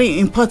this is very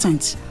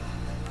important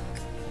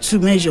to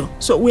measure.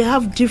 So we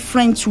have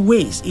different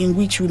ways in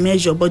which we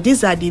measure, but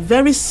these are the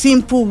very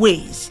simple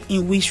ways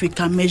in which we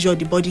can measure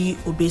the body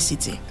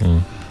obesity.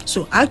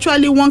 So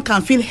actually one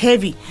can feel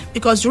heavy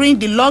because during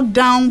the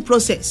lockdown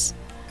process,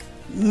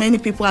 many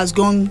people has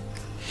gone.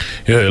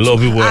 Yeah, a lot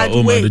of people are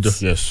home and they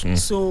just, yes.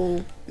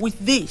 So with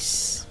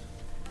this,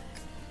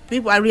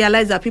 I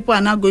realize that people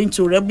are now going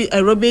to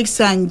aerobics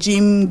and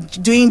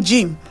doing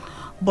gym,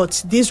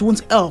 but this won't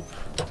help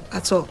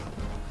at all.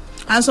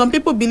 And some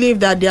people believe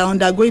that they are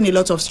undergoing a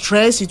lot of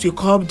stress, it will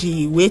curb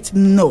the weight.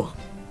 No,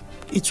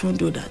 it won't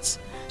do that.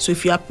 So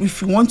if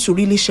you want to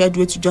really shed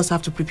weight, you just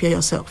have to prepare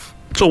yourself.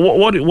 So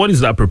what is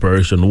that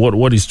preparation?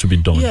 What is to be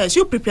done? Yes,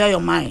 you prepare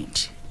your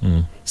mind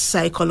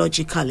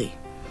psychologically.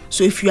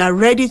 So if you are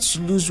ready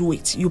to lose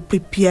weight, you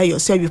prepare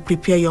yourself, you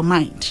prepare your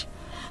mind.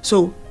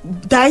 So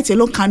diet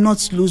alone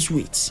cannot lose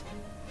weight,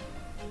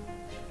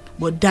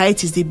 but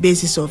diet is the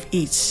basis of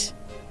it.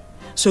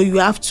 So you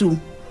have to,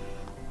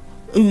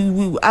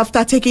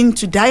 after taking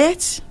to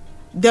diet,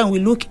 then we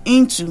look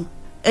into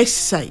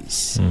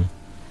exercise.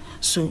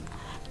 So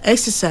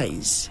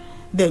exercise,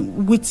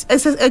 then with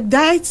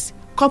diet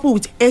coupled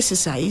with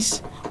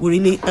exercise will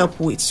really help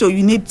weight. So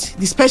you need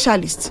the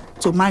specialist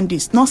to man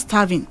this, not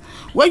starving.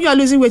 When you are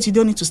losing weight, you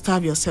don't need to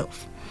starve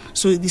yourself.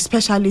 So the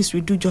specialist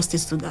will do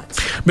justice to that.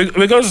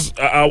 Because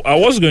I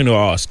was going to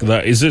ask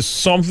that, is this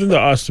something that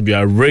has to be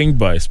arranged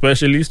by a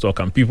specialist, or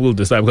can people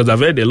decide? Because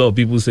I've heard a lot of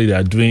people say they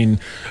are doing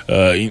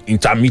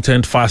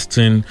intermittent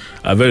fasting.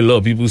 I've heard a lot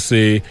of people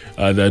say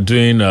they're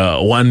doing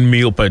 1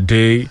 meal per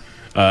day.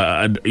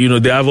 And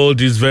they have all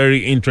these very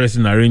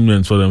interesting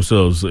arrangements for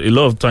themselves. A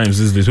lot of times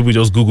these days people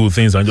just Google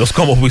things and just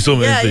come up with so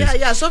many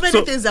things. So many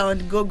things are on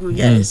Google.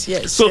 Yes.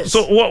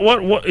 So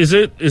what is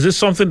it? Is it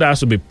something that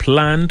has to be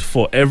planned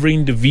for every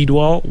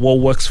individual? What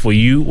works for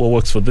you? What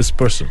works for this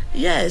person?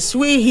 Yes,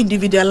 we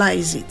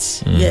individualize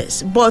it.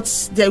 Yes,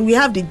 but we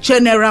have the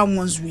general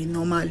ones we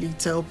normally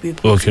tell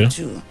people to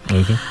do.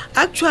 Okay.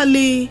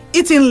 Actually,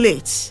 eating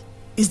late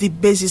is the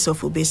basis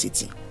of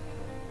obesity.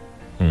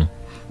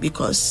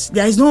 Because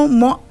there is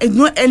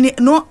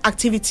no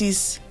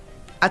activities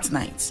at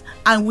night,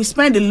 and we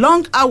spend a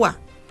long hour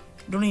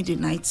during the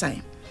night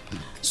time.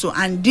 So,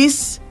 and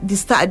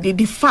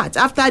the fat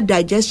after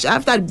digestion,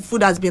 after the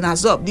food has been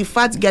absorbed, the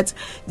fat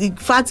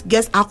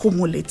gets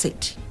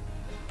accumulated.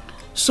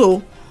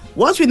 So,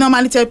 what we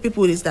normally tell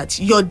people is that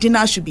your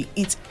dinner should be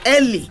eat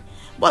early,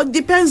 but it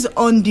depends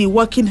on the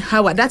working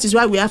hour. That is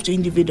why we have to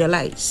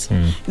individualize.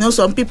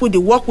 Some people, the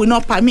work will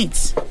not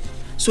permit,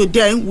 so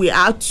then we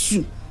have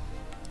to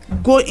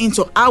go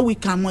into how we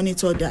can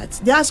monitor that.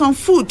 There are some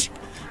food,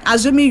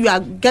 assuming you are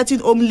getting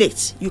home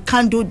late, you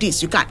can't do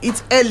this, you can't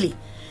eat early,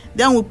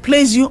 Then we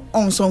place you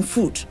on some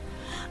food,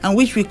 and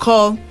which we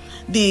call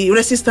the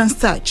resistant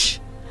starch,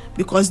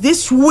 because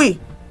this way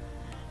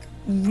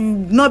will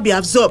not be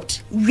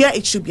absorbed where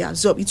it should be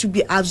absorbed. It will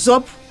be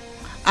absorbed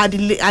at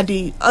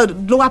the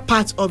lower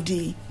part of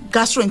the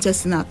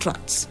gastrointestinal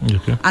tract,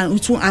 and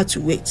it won't add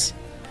to weight.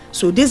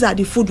 So these are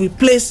the food we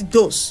place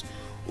those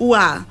who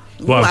have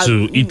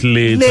to eat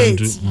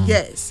late.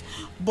 Yes,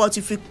 but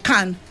if you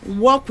can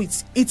work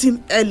with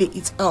eating early,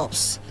 it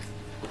helps.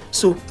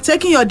 So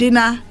taking your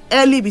dinner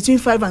early between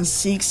 5 and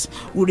 6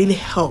 will really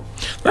help.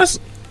 That's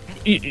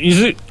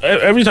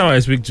every time I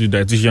speak to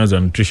dietitians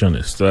and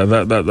nutritionists,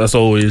 that's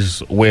always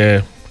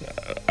where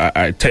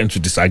I tend to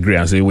disagree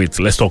and say, wait,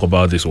 let's talk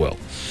about this well.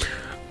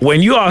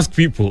 When you ask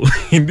people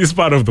in this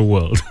part of the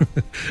world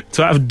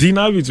to have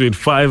dinner between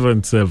 5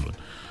 and 7,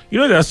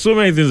 there are so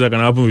many things that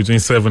can happen between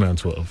 7 and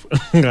 12.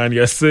 And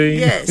you're saying...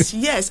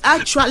 Yes.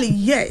 Actually,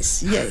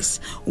 yes.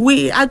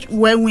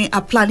 When we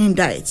are planning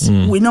diets,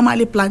 we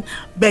normally plan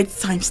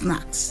bedtime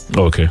snacks.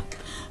 Okay.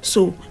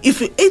 So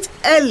if you eat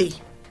early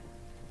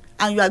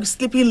and you are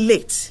sleeping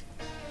late,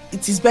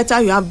 it is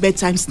better you have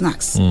bedtime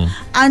snacks.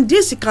 And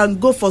this you can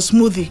go for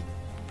smoothie.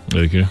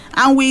 Okay.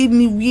 And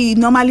we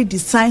normally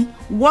design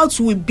what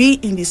will be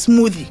in the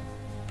smoothie.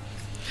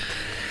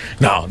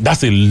 Now,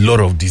 that's a lot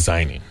of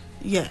designing.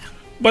 Yeah.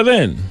 But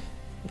then,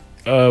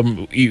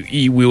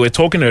 we were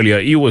talking earlier,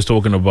 he was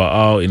talking about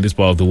how in this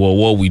part of the world,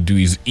 what we do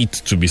is eat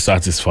to be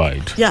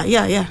satisfied.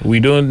 Yeah.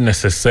 We don't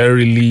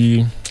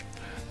necessarily...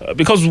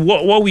 because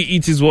what we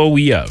eat is what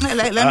we have.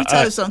 Let me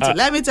tell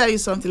you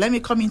something. Let me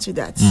come into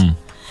that.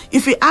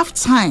 If you have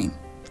time,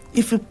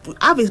 if you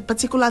have a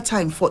particular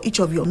time for each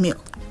of your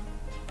meal,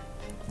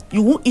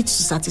 you won't eat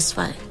to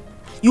satisfy.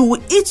 You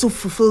will eat to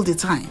fulfill the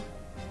time.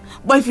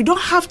 But if you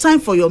don't have time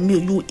for your meal,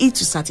 you will eat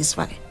to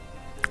satisfy.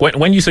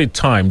 When you say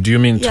time, do you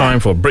mean time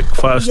for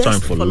breakfast, yes, time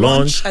for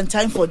lunch? And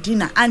time for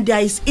dinner? And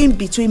there is in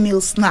between meal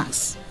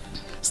snacks.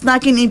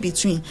 Snacking in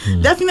between.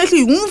 Definitely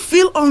you won't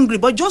feel hungry,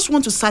 but just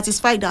want to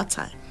satisfy that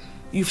time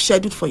you've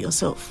scheduled for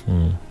yourself.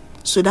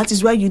 So that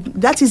is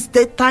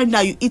the time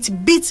that you eat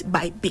bit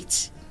by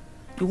bit.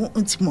 You won't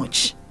eat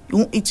much. You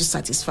won't eat to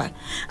satisfy.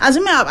 As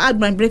you may have had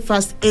my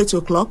breakfast 8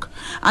 o'clock,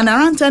 and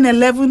around 10,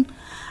 11,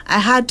 I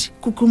had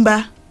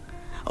cucumber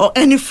or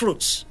any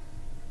fruits.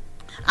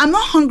 I'm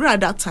not hungry at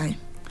that time,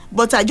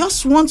 but I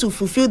just want to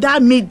fulfill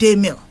that midday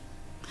meal.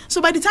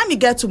 So by the time you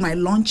get to my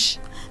lunch,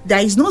 there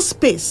is no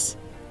space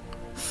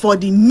for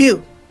the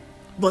meal,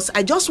 but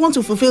I just want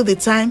to fulfill the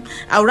time.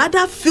 I would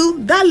rather fill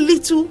that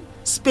little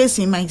space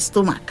in my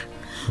stomach.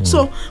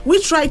 So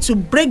we try to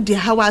break the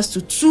hours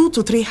to 2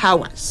 to 3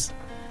 hours,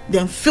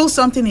 then fill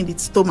something in the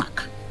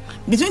stomach.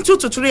 Between 2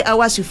 to 3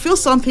 hours, you feel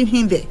something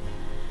in there.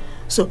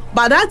 So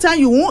by that time,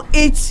 you won't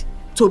eat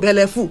to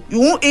belly full. You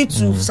won't eat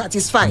to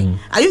satisfy.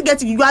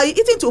 You are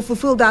eating to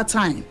fulfill that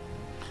time.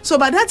 So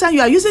by that time,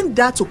 you are using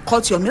that to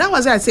cut your meal. That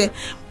was why I say,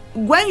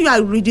 when you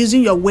are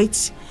reducing your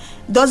weight,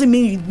 doesn't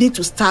mean you need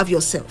to starve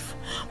yourself.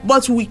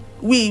 But we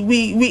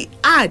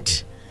add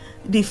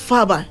the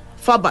fiber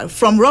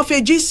from raw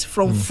veggies,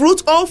 from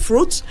fruit or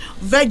fruit,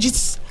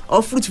 veggies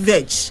or fruit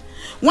veg.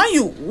 When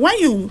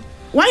you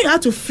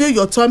have to fill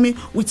your tummy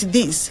with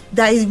this,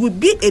 there will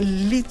be a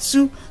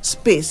little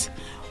space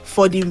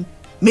for the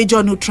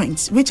major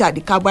nutrients, which are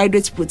the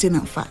carbohydrates, protein,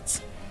 and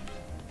fats.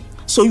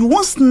 So you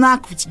won't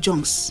snack with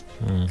junks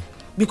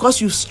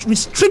because you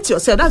restrict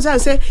yourself. That's why I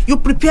say you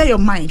prepare your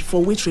mind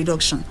for weight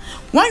reduction.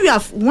 When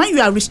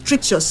you are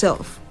restrict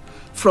yourself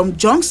from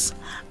junks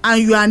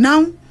and you are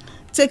now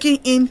taking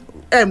in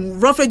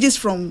raw veggies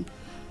from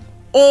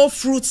all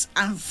fruits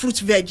and fruit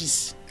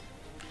veggies,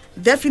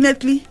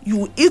 definitely you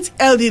will eat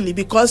healthily,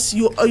 because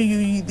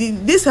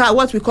these are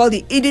what we call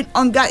the eating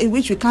hunger, in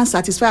which we can't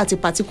satisfy at a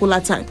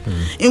particular time,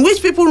 in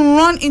which people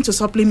run into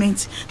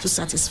supplements to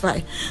satisfy.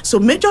 So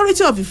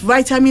majority of the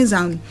vitamins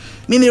and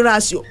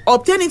minerals, you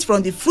obtain it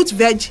from the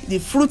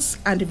fruits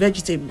and the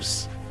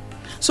vegetables.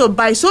 So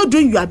by so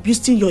doing, you are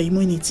boosting your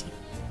immunity.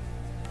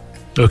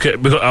 Okay,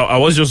 because I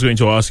was just going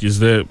to ask, is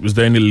there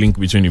any link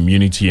between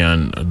immunity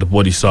and the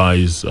body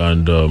size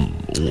and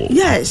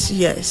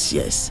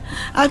Yes.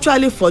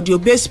 Actually, for the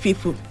obese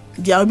people,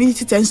 their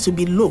immunity tends to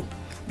be low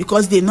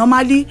because they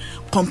normally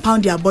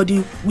compound their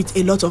body with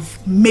a lot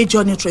of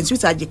major nutrients,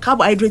 which are the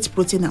carbohydrates,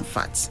 protein, and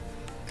fats.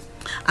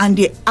 And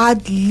they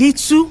add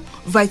little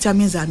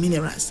vitamins and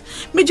minerals.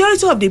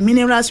 Majority of the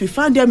minerals, we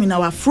find them in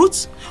our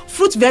fruits,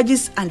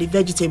 veggies, and the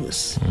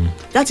vegetables.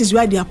 That is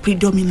where they are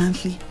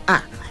predominantly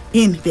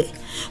in there.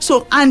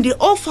 So, and the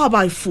all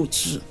fiber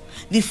foods,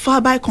 the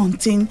fiber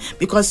contain,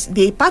 because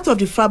the part of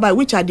the fiber,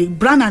 which are the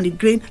bran and the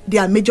grain, they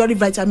are majorly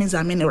vitamins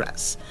and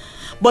minerals.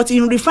 But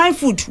in refined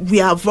food, we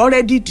have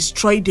already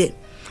destroyed them,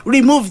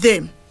 removed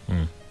them.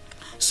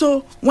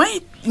 So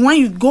when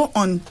you go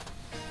on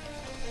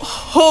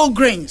whole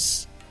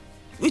grains,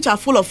 which are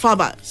full of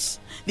fibers,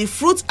 the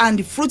fruits and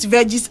the fruit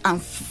veggies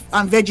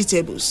and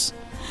vegetables,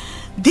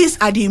 these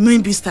are the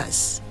immune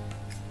boosters.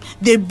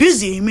 They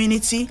boost the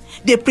immunity.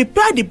 They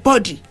prepare the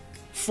body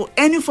for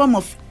any form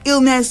of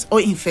illness or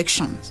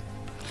infections.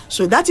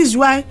 So that is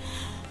why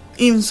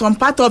in some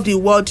part of the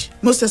world,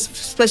 most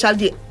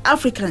especially the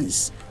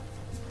Africans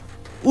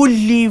who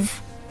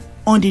live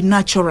on the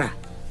natural,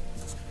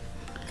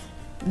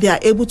 they are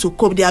able to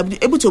cope. They are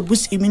able to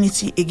boost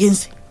immunity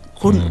against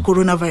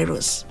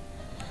coronavirus.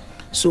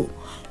 So,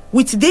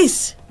 with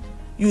this,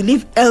 you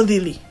live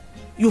elderly,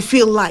 you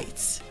feel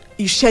light,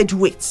 you shed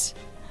weight,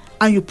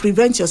 and you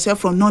prevent yourself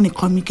from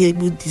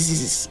non-communicable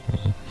diseases.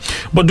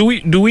 But do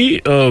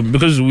we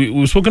because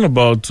we've spoken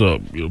about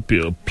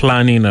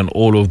planning and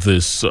all of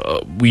this,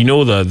 we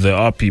know that there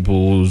are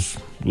people whose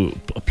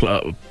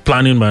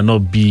planning might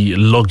not be a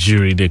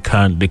luxury they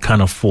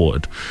can't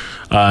afford,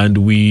 and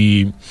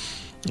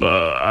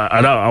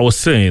I was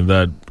saying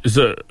that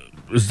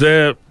is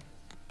there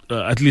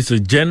at least a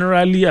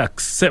generally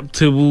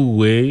acceptable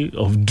way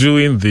of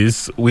doing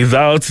this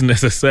without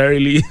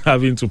necessarily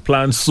having to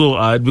plan so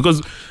hard?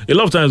 Because a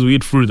lot of times we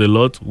eat fruit a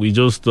lot. We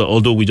just,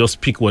 although we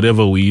just pick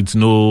whatever we eat,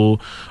 no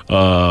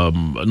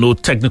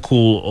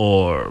technical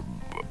or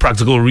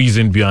practical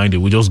reason behind it.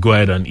 We just go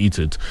ahead and eat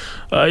it.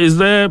 Is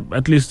there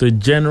at least a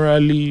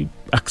generally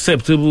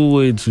acceptable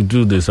way to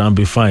do this and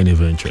be fine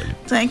eventually?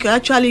 Thank you.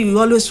 Actually, we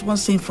always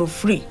want things for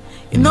free.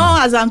 You know,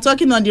 as I'm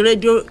talking on the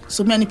radio,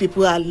 so many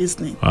people are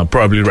listening. I'm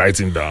probably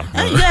writing down.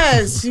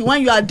 Yes,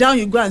 when you are down,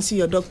 you go and see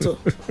your doctor.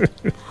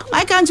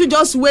 Why can't you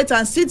just wait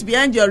and sit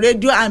behind your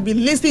radio and be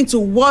listening to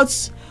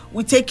what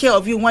will take care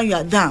of you when you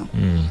are down?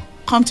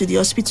 Come to the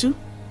hospital.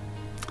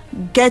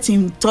 Get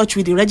in touch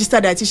with the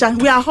registered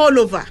dietitian. We are all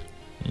over.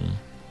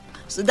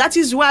 So that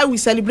is why we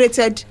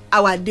celebrated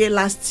our day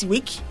last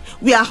week.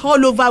 We are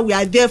all over. We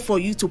are there for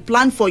you, to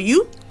plan for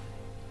you.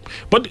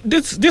 But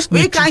this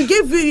we can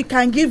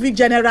give you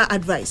general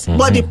advice,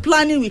 but the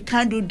planning, we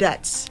can't do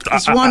that.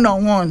 It's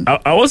one-on-one.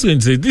 I was going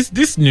to say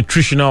this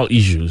nutritional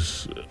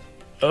issues.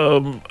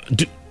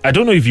 I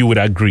don't know if you would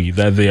agree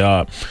that they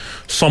are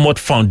somewhat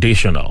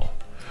foundational.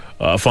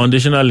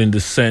 Foundational in the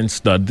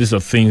sense that these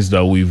are things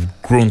that we've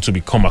grown to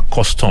become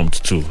accustomed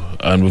to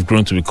and we've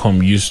grown to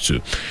become used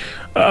to.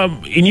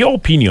 In your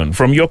opinion,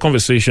 from your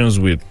conversations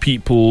with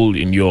people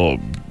in your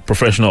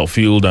professional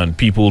field and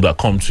people that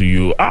come to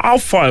you, how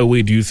far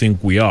away do you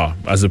think we are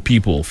as a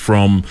people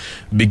from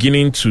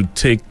beginning to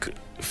take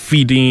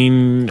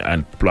feeding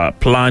and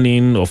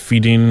planning of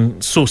feeding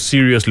so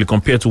seriously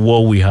compared to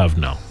what we have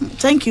now?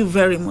 Thank you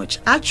very much.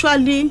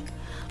 Actually,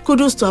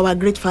 kudos to our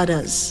great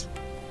fathers.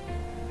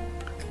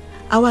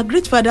 Our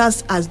great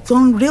fathers has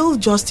done real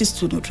justice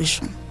to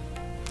nutrition.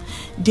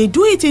 They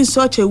do it in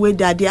such a way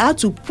that they have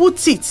to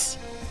put it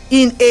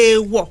in a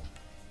war.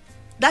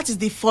 That is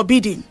the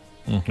forbidden.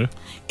 Okay.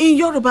 In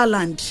Yoruba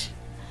land,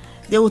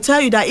 they will tell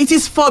you that it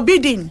is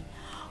forbidden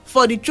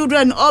for the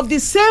children of the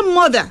same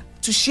mother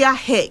to share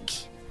egg.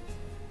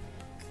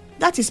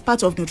 That is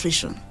part of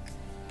nutrition.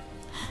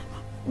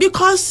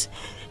 Because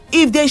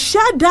if they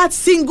share that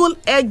single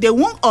egg, they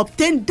won't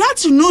obtain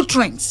that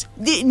nutrient.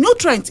 The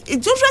nutrient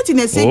in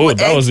a single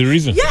egg. Oh, that was the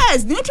reason.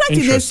 Yes, the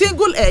nutrient in a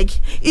single egg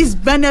is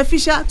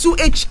beneficial to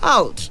a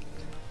child.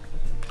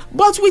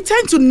 But we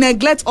tend to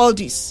neglect all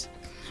this.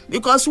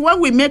 Because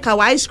when we make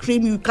our ice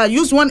cream, you can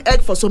use one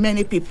egg for so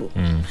many people.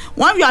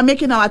 When we are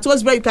making our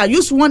toast bread, you can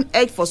use one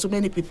egg for so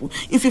many people.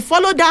 If you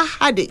follow that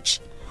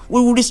adage,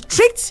 we will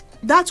restrict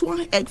that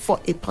one egg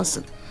for a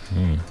person.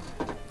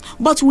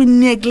 But we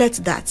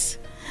neglect that.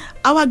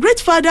 Our great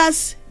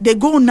fathers, they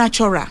go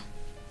natural.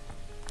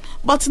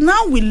 But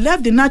now we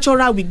left the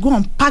natural, we go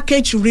on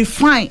package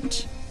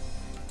refined.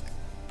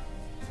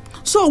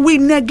 So we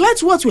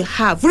neglect what we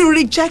have, we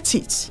reject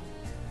it.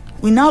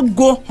 We now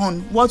go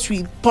on what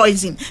we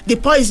poison, the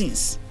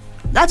poisons.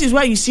 That is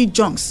why you see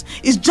junks.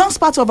 Is junks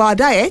part of our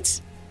diet?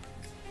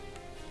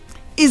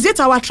 Is it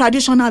our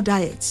traditional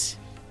diet?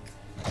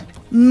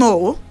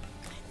 No.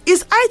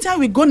 It's high time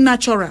we go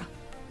natural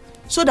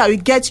so that we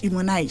get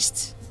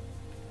immunized.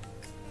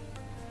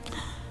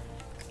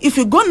 If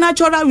we go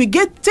natural, we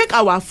take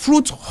our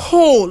fruit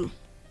whole,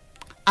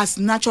 as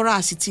natural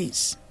as it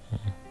is.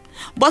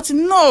 But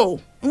no,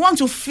 we want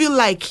to feel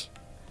like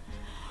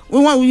we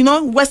want,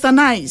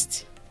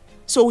 westernized.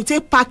 So we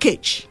take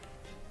package.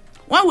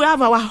 When we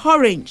have our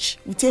orange,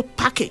 we take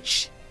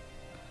package.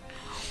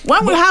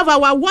 When we have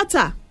our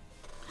water,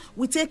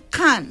 we take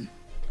can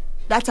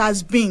that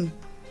has been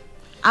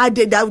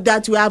added,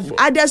 that we have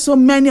added so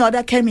many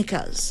other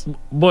chemicals.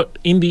 But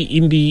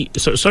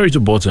sorry to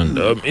button,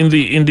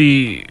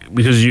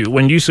 because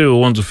when you say we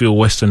want to feel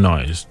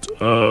westernized,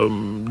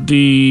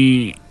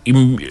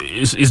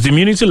 is the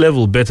immunity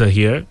level better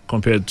here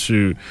compared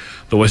to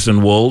the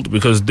Western world,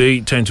 because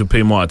they tend to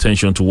pay more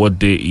attention to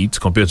what they eat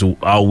compared to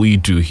how we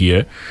do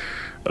here,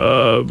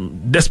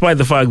 despite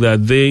the fact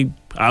that they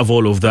have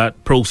all of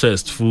that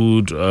processed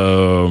food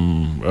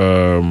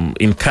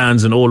in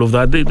cans and all of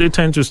that. They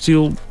tend to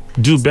still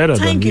do better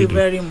than we do. Thank you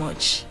very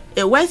much.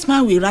 A white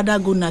man will rather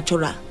go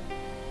natural.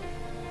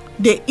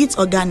 They eat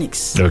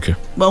organics. Okay.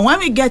 But when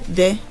we get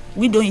there,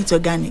 we don't eat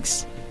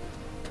organics.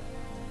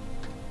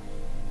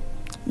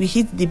 We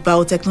eat the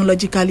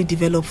biotechnologically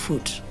developed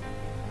food.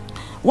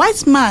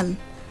 White man,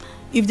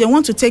 if they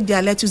want to take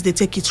their lettuce, they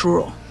take it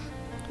raw.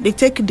 they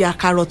take their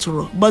carrot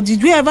raw. But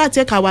did we ever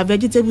take our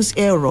vegetables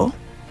raw?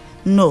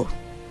 No,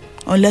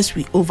 unless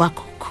we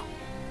overcook.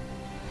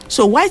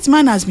 So white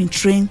man has been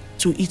trained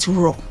to eat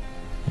raw.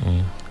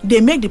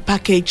 They make the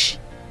package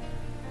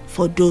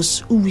for those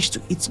who wish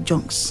to eat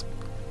junks.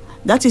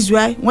 That is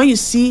why when you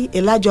see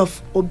a large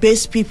of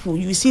obese people,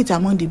 you see it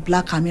among the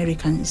black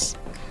Americans.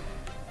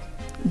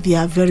 They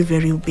are very,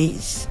 very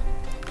obese.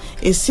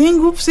 A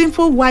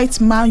simple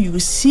white man, you will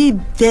see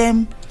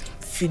them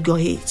figure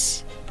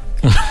eight.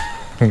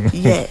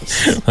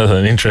 Yes. That's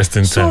an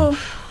interesting term. So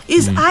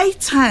it's high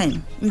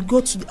time we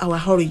go to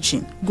our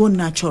origin, go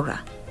natural.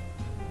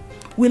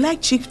 We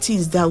like cheap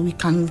things that we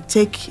can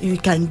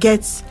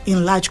get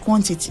in large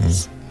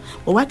quantities.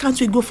 But why can't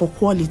we go for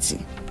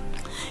quality?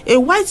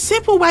 A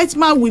simple white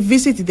man will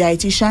visit the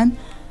dietitian,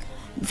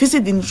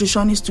 visit the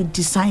nutritionist to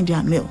design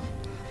their meal.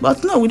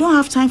 But no, we don't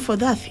have time for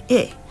that.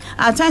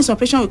 At times, some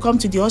patient will come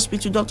to the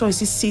hospital, doctor will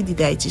see the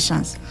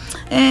dietitians.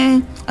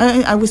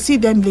 I will see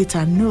them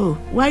later. No.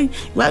 Why?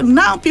 Well,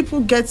 now people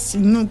get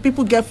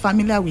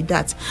familiar with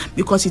that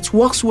because it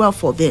works well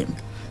for them.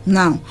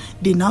 Now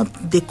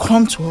they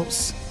come to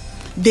us.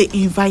 They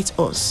invite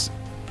us.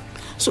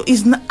 So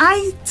it's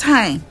high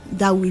time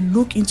that we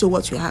look into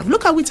what we have.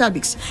 Look at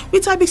Weetabix.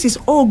 Weetabix is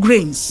all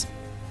grains.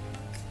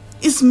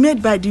 It's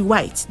made by the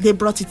white. They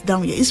brought it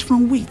down here. It's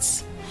from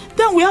wheat.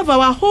 Then we have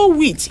our whole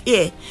wheat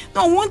here.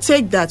 No, we won't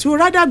take that. We'd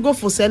rather go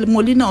for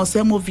Molina or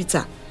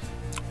Semovita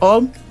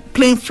or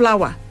plain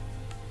flour.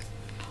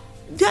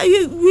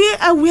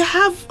 We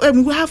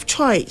have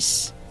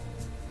choice.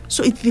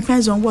 So it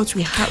depends on what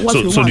we have.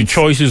 So the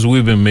choices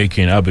we've been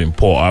making have been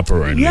poor,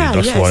 apparently.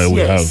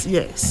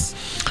 Yes.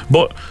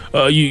 But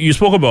you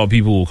spoke about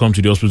people who come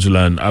to the hospital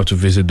and have to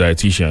visit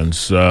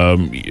dietitians.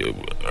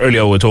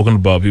 Earlier, we were talking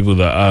about people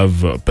that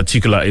have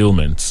particular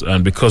ailments,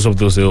 and because of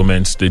those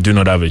ailments, they do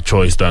not have a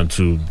choice than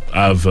to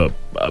have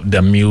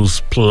their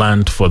meals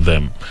planned for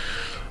them.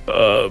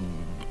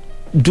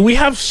 Do we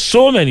have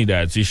so many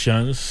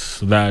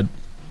dietitians that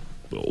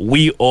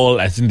we all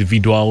as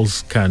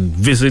individuals can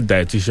visit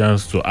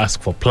dietitians to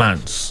ask for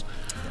plans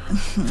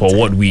for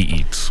what we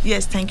eat?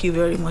 Yes, thank you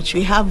very much.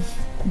 We have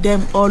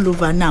them all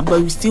over now,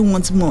 but we still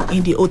want more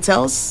in the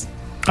hotels.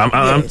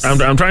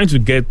 I'm trying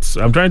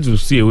to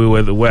see a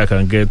way where I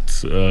can get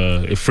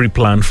a free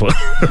plan for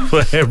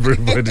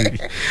everybody.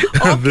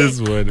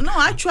 This one. No,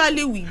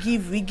 actually we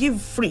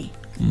give free.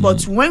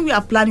 But when we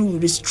are planning, we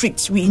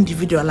restrict, we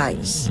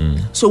individualize.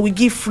 So we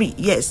give free,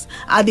 yes.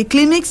 At the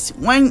clinics,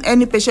 when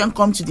any patient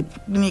comes to the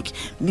clinic,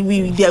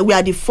 we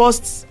are the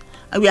first,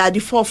 we are the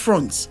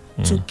forefront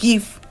to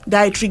give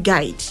dietary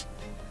guide.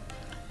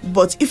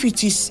 But if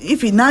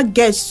it now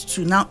gets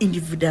to now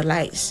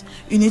individualize,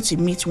 you need to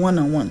meet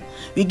one-on-one.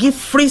 We give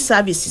free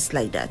services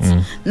like that.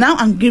 Now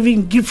I'm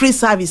give free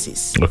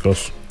services. Of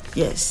course.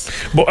 Yes.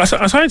 But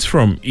aside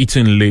from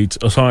eating late,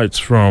 aside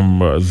from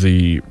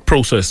the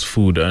processed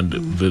food and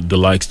the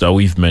likes that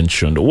we've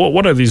mentioned,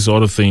 what are these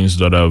other things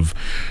that have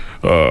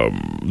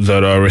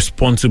that are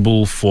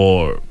responsible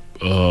for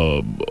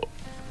over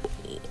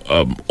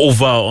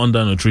or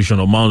undernutrition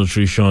or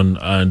malnutrition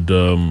and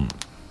the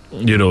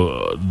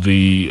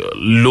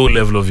low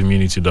level of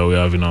immunity that we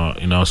have in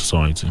our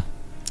society?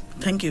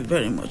 Thank you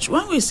very much.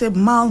 When we say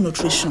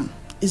malnutrition,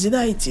 is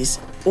either it is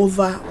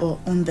over or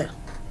under.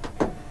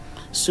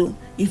 So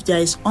if there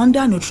is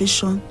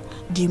undernutrition,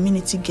 the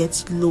immunity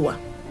gets lower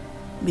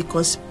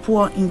because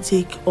poor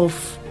intake of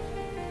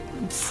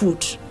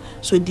food.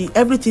 So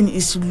everything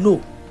is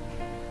low.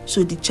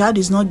 So the child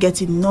is not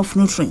getting enough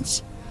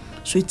nutrients.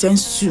 So it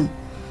tends to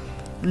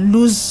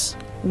lose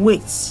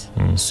weight.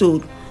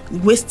 So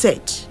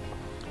wasted.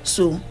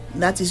 So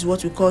that is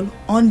what we call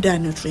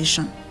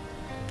undernutrition.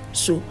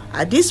 So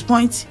at this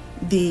point,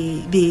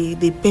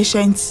 the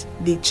patient,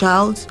 the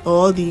child,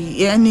 or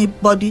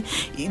anybody,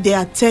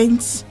 they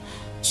tend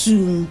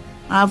to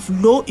have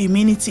low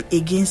immunity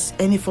against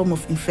any form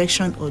of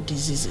infection or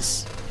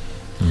diseases.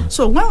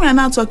 So when we are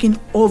now talking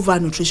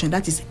overnutrition,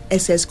 that is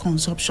excess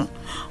consumption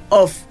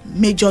of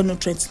major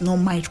nutrients, not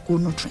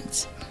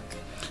micronutrients.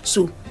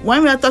 So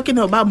when we are talking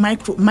about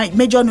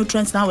major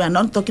nutrients now, we are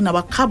not talking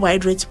about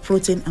carbohydrates,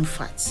 protein, and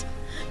fats,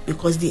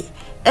 because the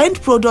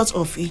end product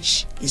of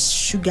each is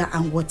sugar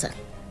and water.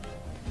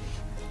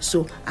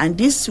 So, and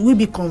this will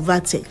be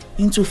converted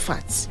into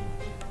fats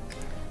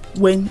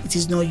when it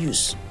is not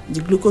used. The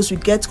glucose will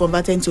get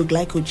converted into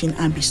glycogen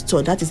and be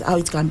stored. That is how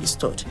it can be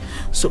stored.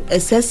 So,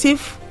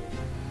 excessive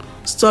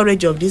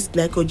storage of this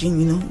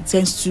glycogen, it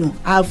tends to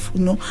have,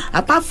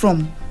 apart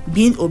from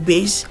being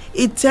obese,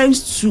 it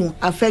tends to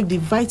affect the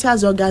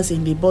vital organs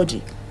in the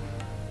body.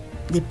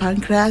 The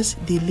pancreas,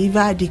 the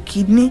liver, the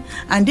kidney,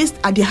 and this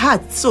at the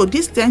heart. So,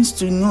 this tends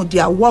to,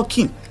 their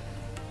working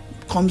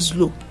comes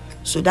low.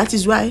 So that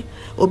is why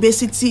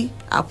obese patients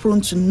are prone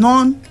to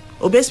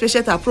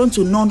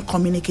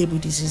non-communicable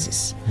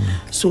diseases.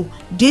 So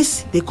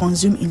this they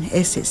consume in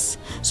excess.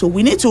 So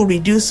we need to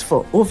reduce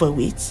for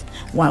overweight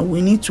while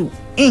we need to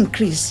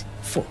increase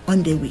for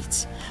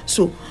underweight.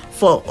 So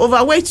for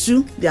overweight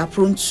too, they are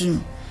prone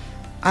to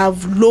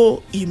have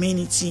low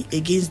immunity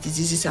against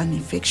diseases and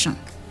infection.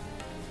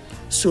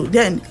 So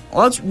then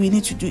what we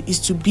need to do is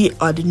to be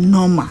at the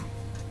normal,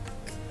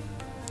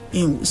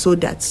 so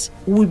that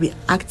we'll be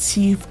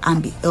active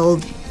and be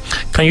healthy.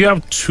 Can you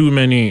have too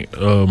many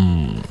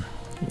the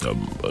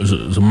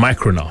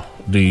micro now,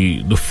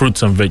 the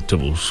fruits and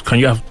vegetables? Can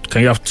you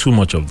have too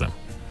much of them?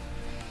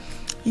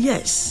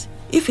 Yes,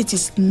 if it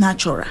is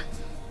natural.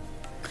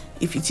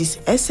 If it is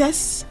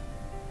excess,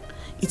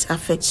 it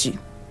affects you.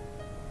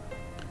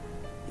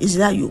 Is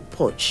that you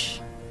purge?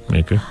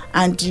 Okay.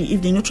 And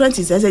if the nutrient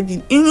is excess,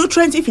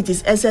 if it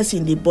is excess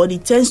in the body,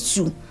 tends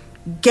to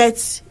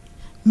get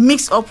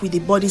mixed up with the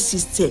body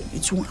system.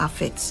 It won't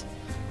affect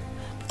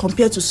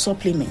compared to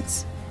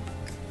supplements.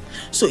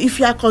 So if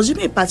you are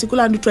consuming a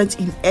particular nutrient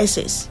in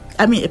excess,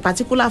 a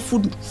particular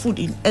food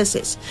in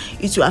excess,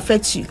 it will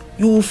affect you.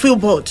 You will feel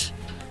bored.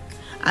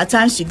 At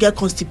times you get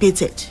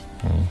constipated.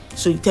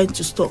 So you tend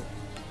to stop.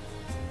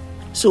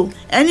 So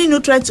any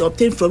nutrient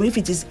obtained from, if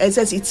it is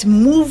excess, it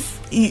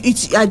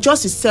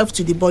adjusts itself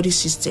to the body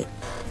system.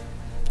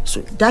 So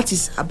that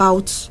is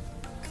about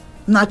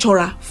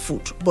natural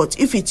food. But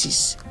if it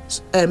is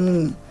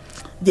the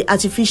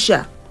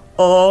artificial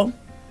or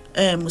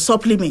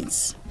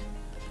supplements,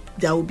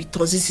 there will be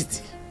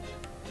toxicity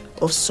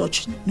of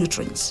such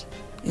nutrients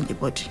in the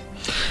body.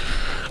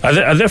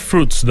 Are there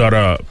fruits that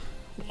are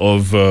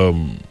of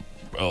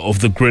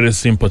the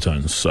greatest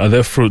importance? Are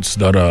there fruits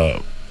that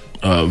are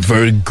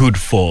very good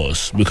for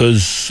us?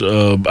 Because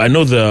I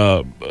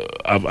know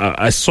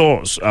I've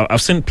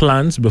seen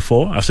plants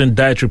before. I've seen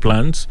dietary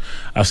plants.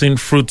 I've seen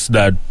fruits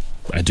that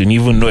I didn't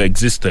even know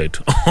existed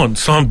on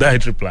some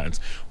dietary plants.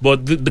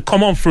 But the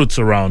common fruits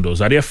around us,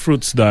 are there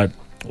fruits that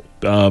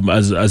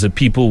as a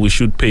people we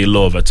should pay a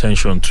lot of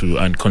attention to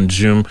and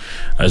consume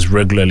as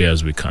regularly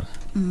as we can?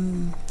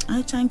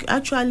 I think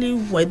actually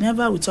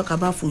whenever we talk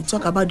about food, we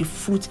talk about the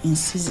fruit in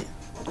season.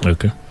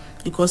 Okay.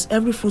 Because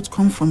every fruit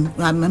comes from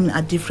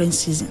a different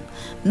season.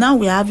 Now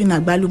we are having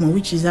agbalumo,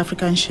 which is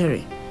African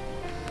cherry.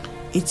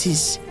 It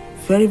is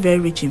very, very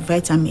rich in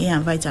vitamin A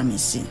and vitamin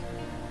C.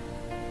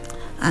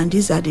 And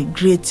these are the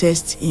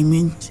greatest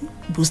immune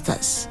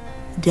boosters.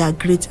 They are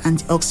great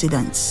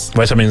antioxidants.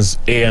 Vitamins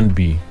A and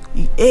B.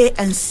 A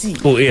and C.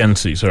 Oh, A and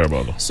C. Sorry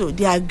about that. So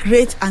they are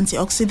great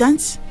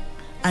antioxidants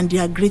and they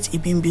are great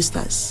immune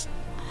boosters.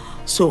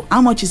 So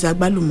how much is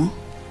agbalumo?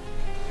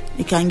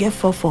 You can get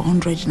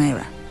 400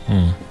 naira.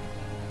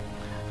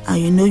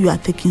 And you are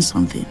taking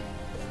something.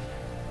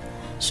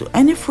 So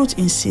any fruit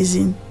in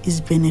season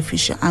is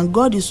beneficial. And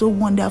God is so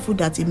wonderful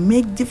that He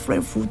makes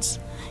different fruits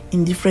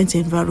in different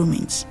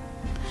environments.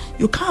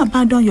 You can't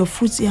abandon your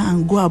fruits here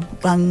and go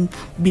up and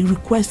be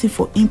requesting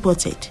for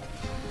imported,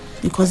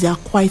 because they are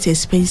quite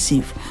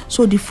expensive.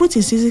 So the fruit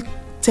in season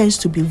tends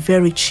to be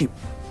very cheap,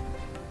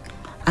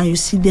 and you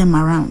see them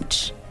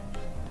around.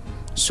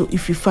 So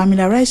if you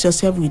familiarize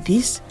yourself with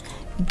this,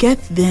 get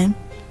them,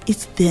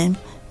 eat them,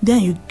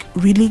 then you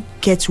really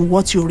get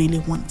what you really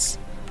want,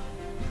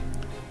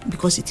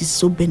 because it is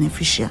so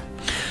beneficial.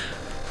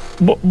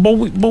 But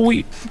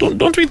we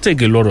don't we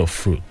take a lot of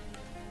fruit?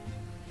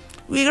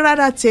 We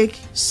rather take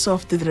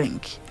soft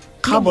drink,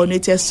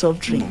 carbonated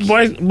soft drink.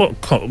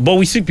 But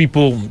we see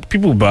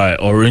people buy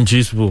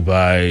oranges, people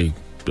buy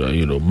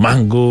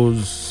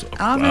mangoes,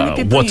 How many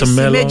people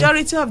watermelon. you see?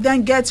 Majority of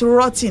them get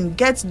rotten,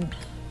 get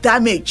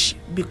damaged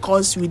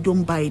because we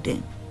don't buy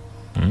them.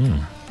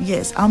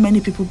 Yes, how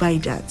many people buy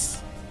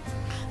that?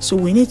 So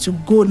we need to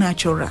go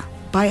natural,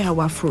 buy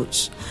our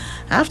fruits.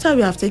 After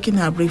we have taken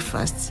our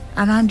breakfast,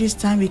 around this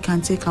time we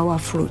can take our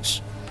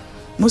fruits,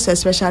 most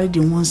especially the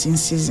ones in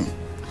season.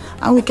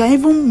 And we can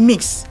even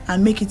mix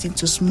and make it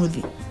into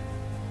smoothie.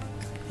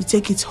 You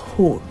take it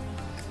whole.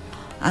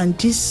 And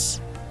this,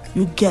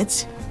 you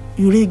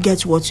really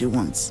get what you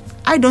want.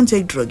 I don't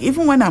take drug.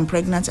 Even when I'm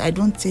pregnant, I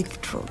don't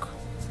take drug.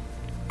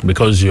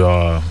 Because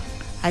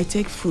I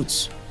take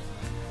fruits.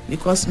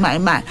 Because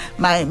my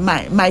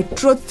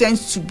throat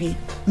tends to be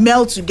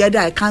melt together.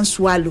 I can't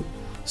swallow.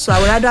 So I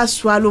would rather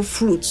swallow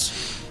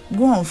fruits.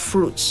 Go on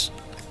fruits.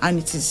 And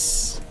it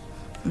is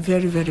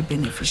very, very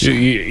beneficial.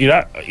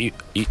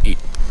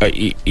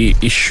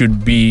 It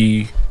should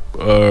be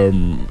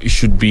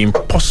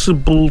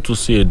impossible to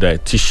see a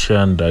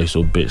dietitian that is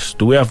obese.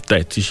 Do we have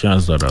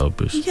dietitians that are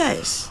obese?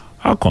 Yes.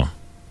 How come?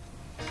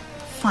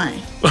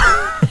 Fine.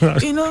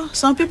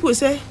 Some people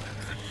say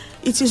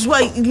it is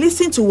why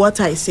listen to what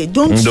I say.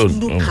 Don't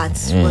look at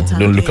what I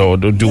don't look at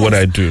don't do what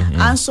I do.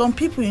 And some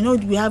people,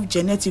 we have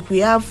genetic. We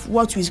have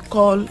what we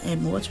call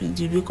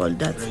we call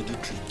that?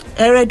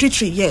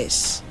 Hereditary.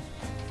 Yes.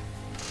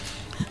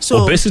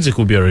 So obesity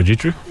could be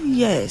hereditary.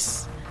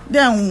 Yes.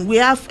 Then we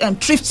have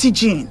thrifty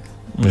gene.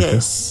 Okay.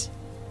 Yes.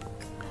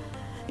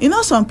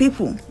 Some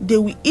people, they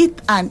will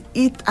eat and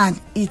eat and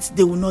eat.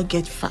 They will not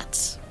get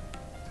fat.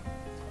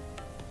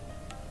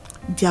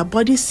 Their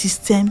body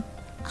system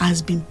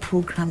has been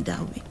programmed that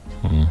way.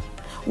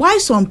 Why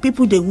some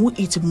people, they won't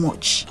eat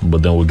much,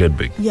 but then will get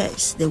big.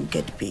 Yes, they will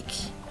get big.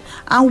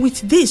 And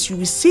with this, you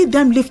will see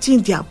them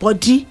lifting their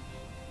body,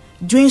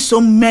 doing so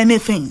many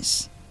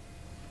things,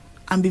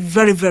 and be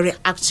very, very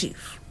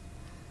active.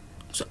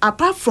 So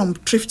apart from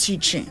thrifty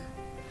gene,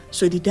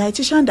 So the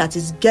dietitian that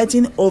is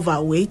getting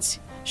overweight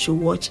should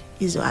watch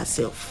his or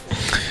herself.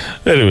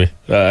 Anyway,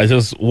 I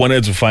just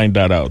wanted to find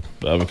that out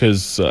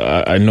because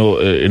I know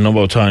a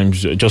number of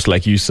times, just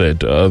like you said,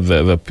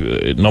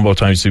 the number of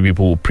times you see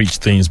people who preach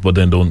things but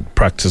then don't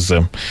practice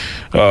them.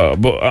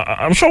 But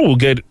I'm sure we'll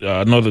get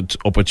another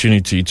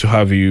opportunity to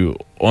have you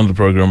on the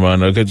program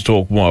and I'll get to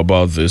talk more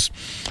about this.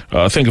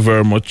 Thank you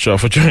very much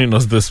for joining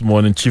us this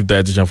morning, Chief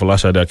Dietitian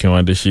Folashade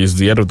Akinwande. She is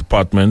the head of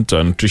Department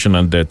of Nutrition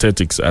and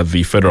Dietetics at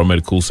the Federal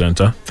Medical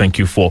Center. Thank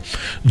you for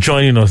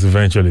joining us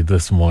eventually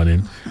this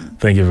morning.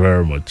 Thank you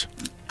very much.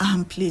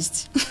 I'm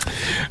pleased.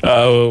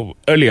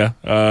 Earlier,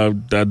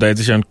 the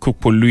dietitian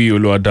Kukpolui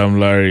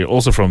Oluwadamilare,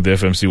 also from the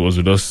FMC, was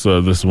with us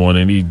this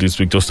morning. He did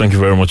speak to us. Thank you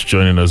very much for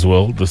joining as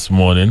well this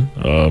morning.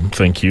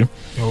 Thank you.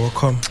 You're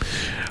welcome.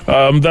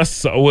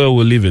 That's where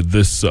we'll leave it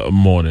this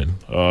morning.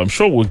 I'm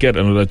sure we'll get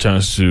another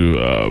chance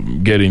to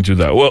get into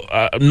that. Well,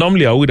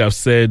 normally I would have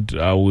said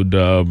I would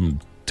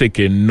take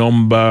a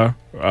number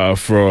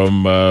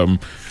from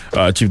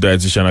Chief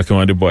Dietitian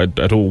Akinwande, but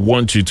I don't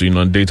want you to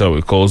inundate her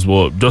with calls.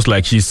 Well, just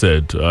like she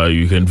said,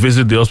 you can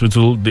visit the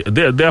hospital.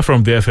 They're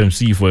from the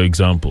FMC, for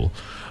example,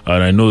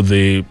 and I know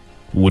they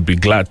would be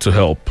glad to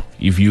help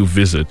if you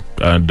visit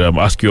and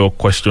ask your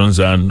questions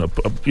and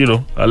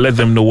let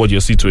them know what your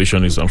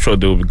situation is. I'm sure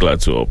they will be glad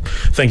to help.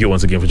 Thank you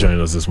once again for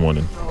joining us this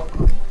morning.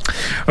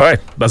 All right,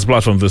 that's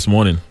Platform this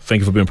morning. Thank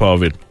you for being part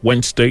of it.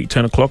 Wednesday,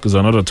 10 o'clock is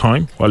another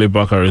time. Wale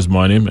Bakar is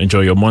my name.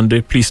 Enjoy your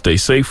Monday. Please stay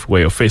safe.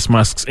 Wear your face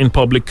masks in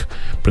public.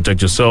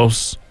 Protect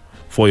yourselves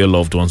for your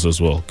loved ones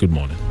as well. Good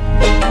morning.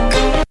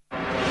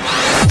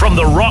 From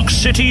the rock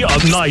city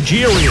of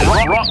Nigeria,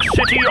 rock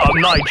city of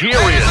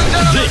Nigeria,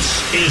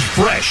 this is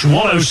Fresh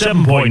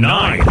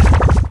 107.9.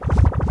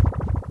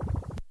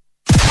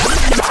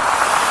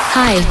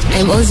 Hi,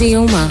 I'm Ozzy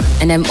Oma,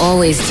 and I'm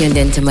always tuned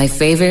into my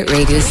favorite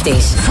radio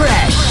station.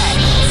 Fresh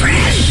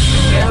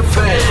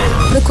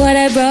FM. Look what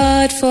I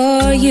brought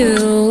for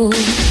you.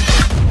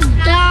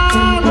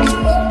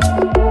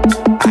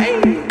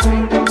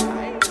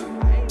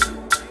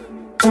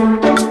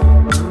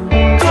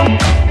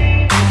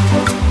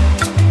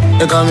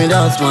 They call me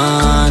that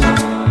man.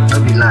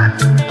 Don't be lying.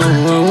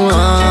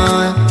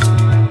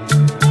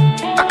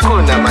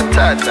 Hakuna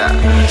Matata.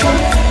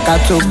 Ká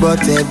tó gbọ́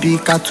tẹ̀bí,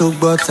 ká tó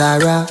gbọ́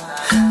tara,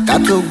 ká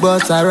tó gbọ́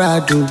tara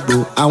àdúgbò.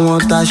 Àwọn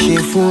tá a ṣe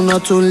fún náà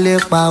tó ń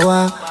lépa wá.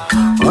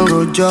 Wọ́n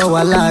rojọ́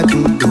wà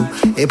ládùúgbò.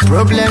 A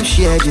problem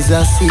shared is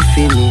a see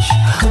finish.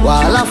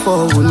 Wahala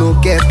for we no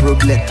get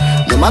problem.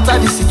 No matter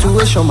the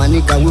situation, my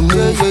nigga we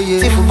move.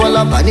 Tí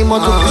footballer bá ní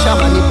mọ́tò kò ṣá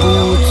máa ní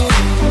boot.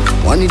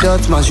 Wọ́n ní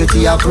Dortmund ṣó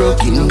ti ya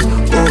broke ni.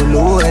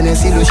 Olówó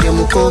NSC ló ṣe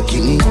mú kóòkì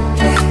ni.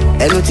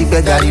 Ẹnu ti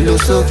gbẹ gàrí ló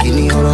sókì ni.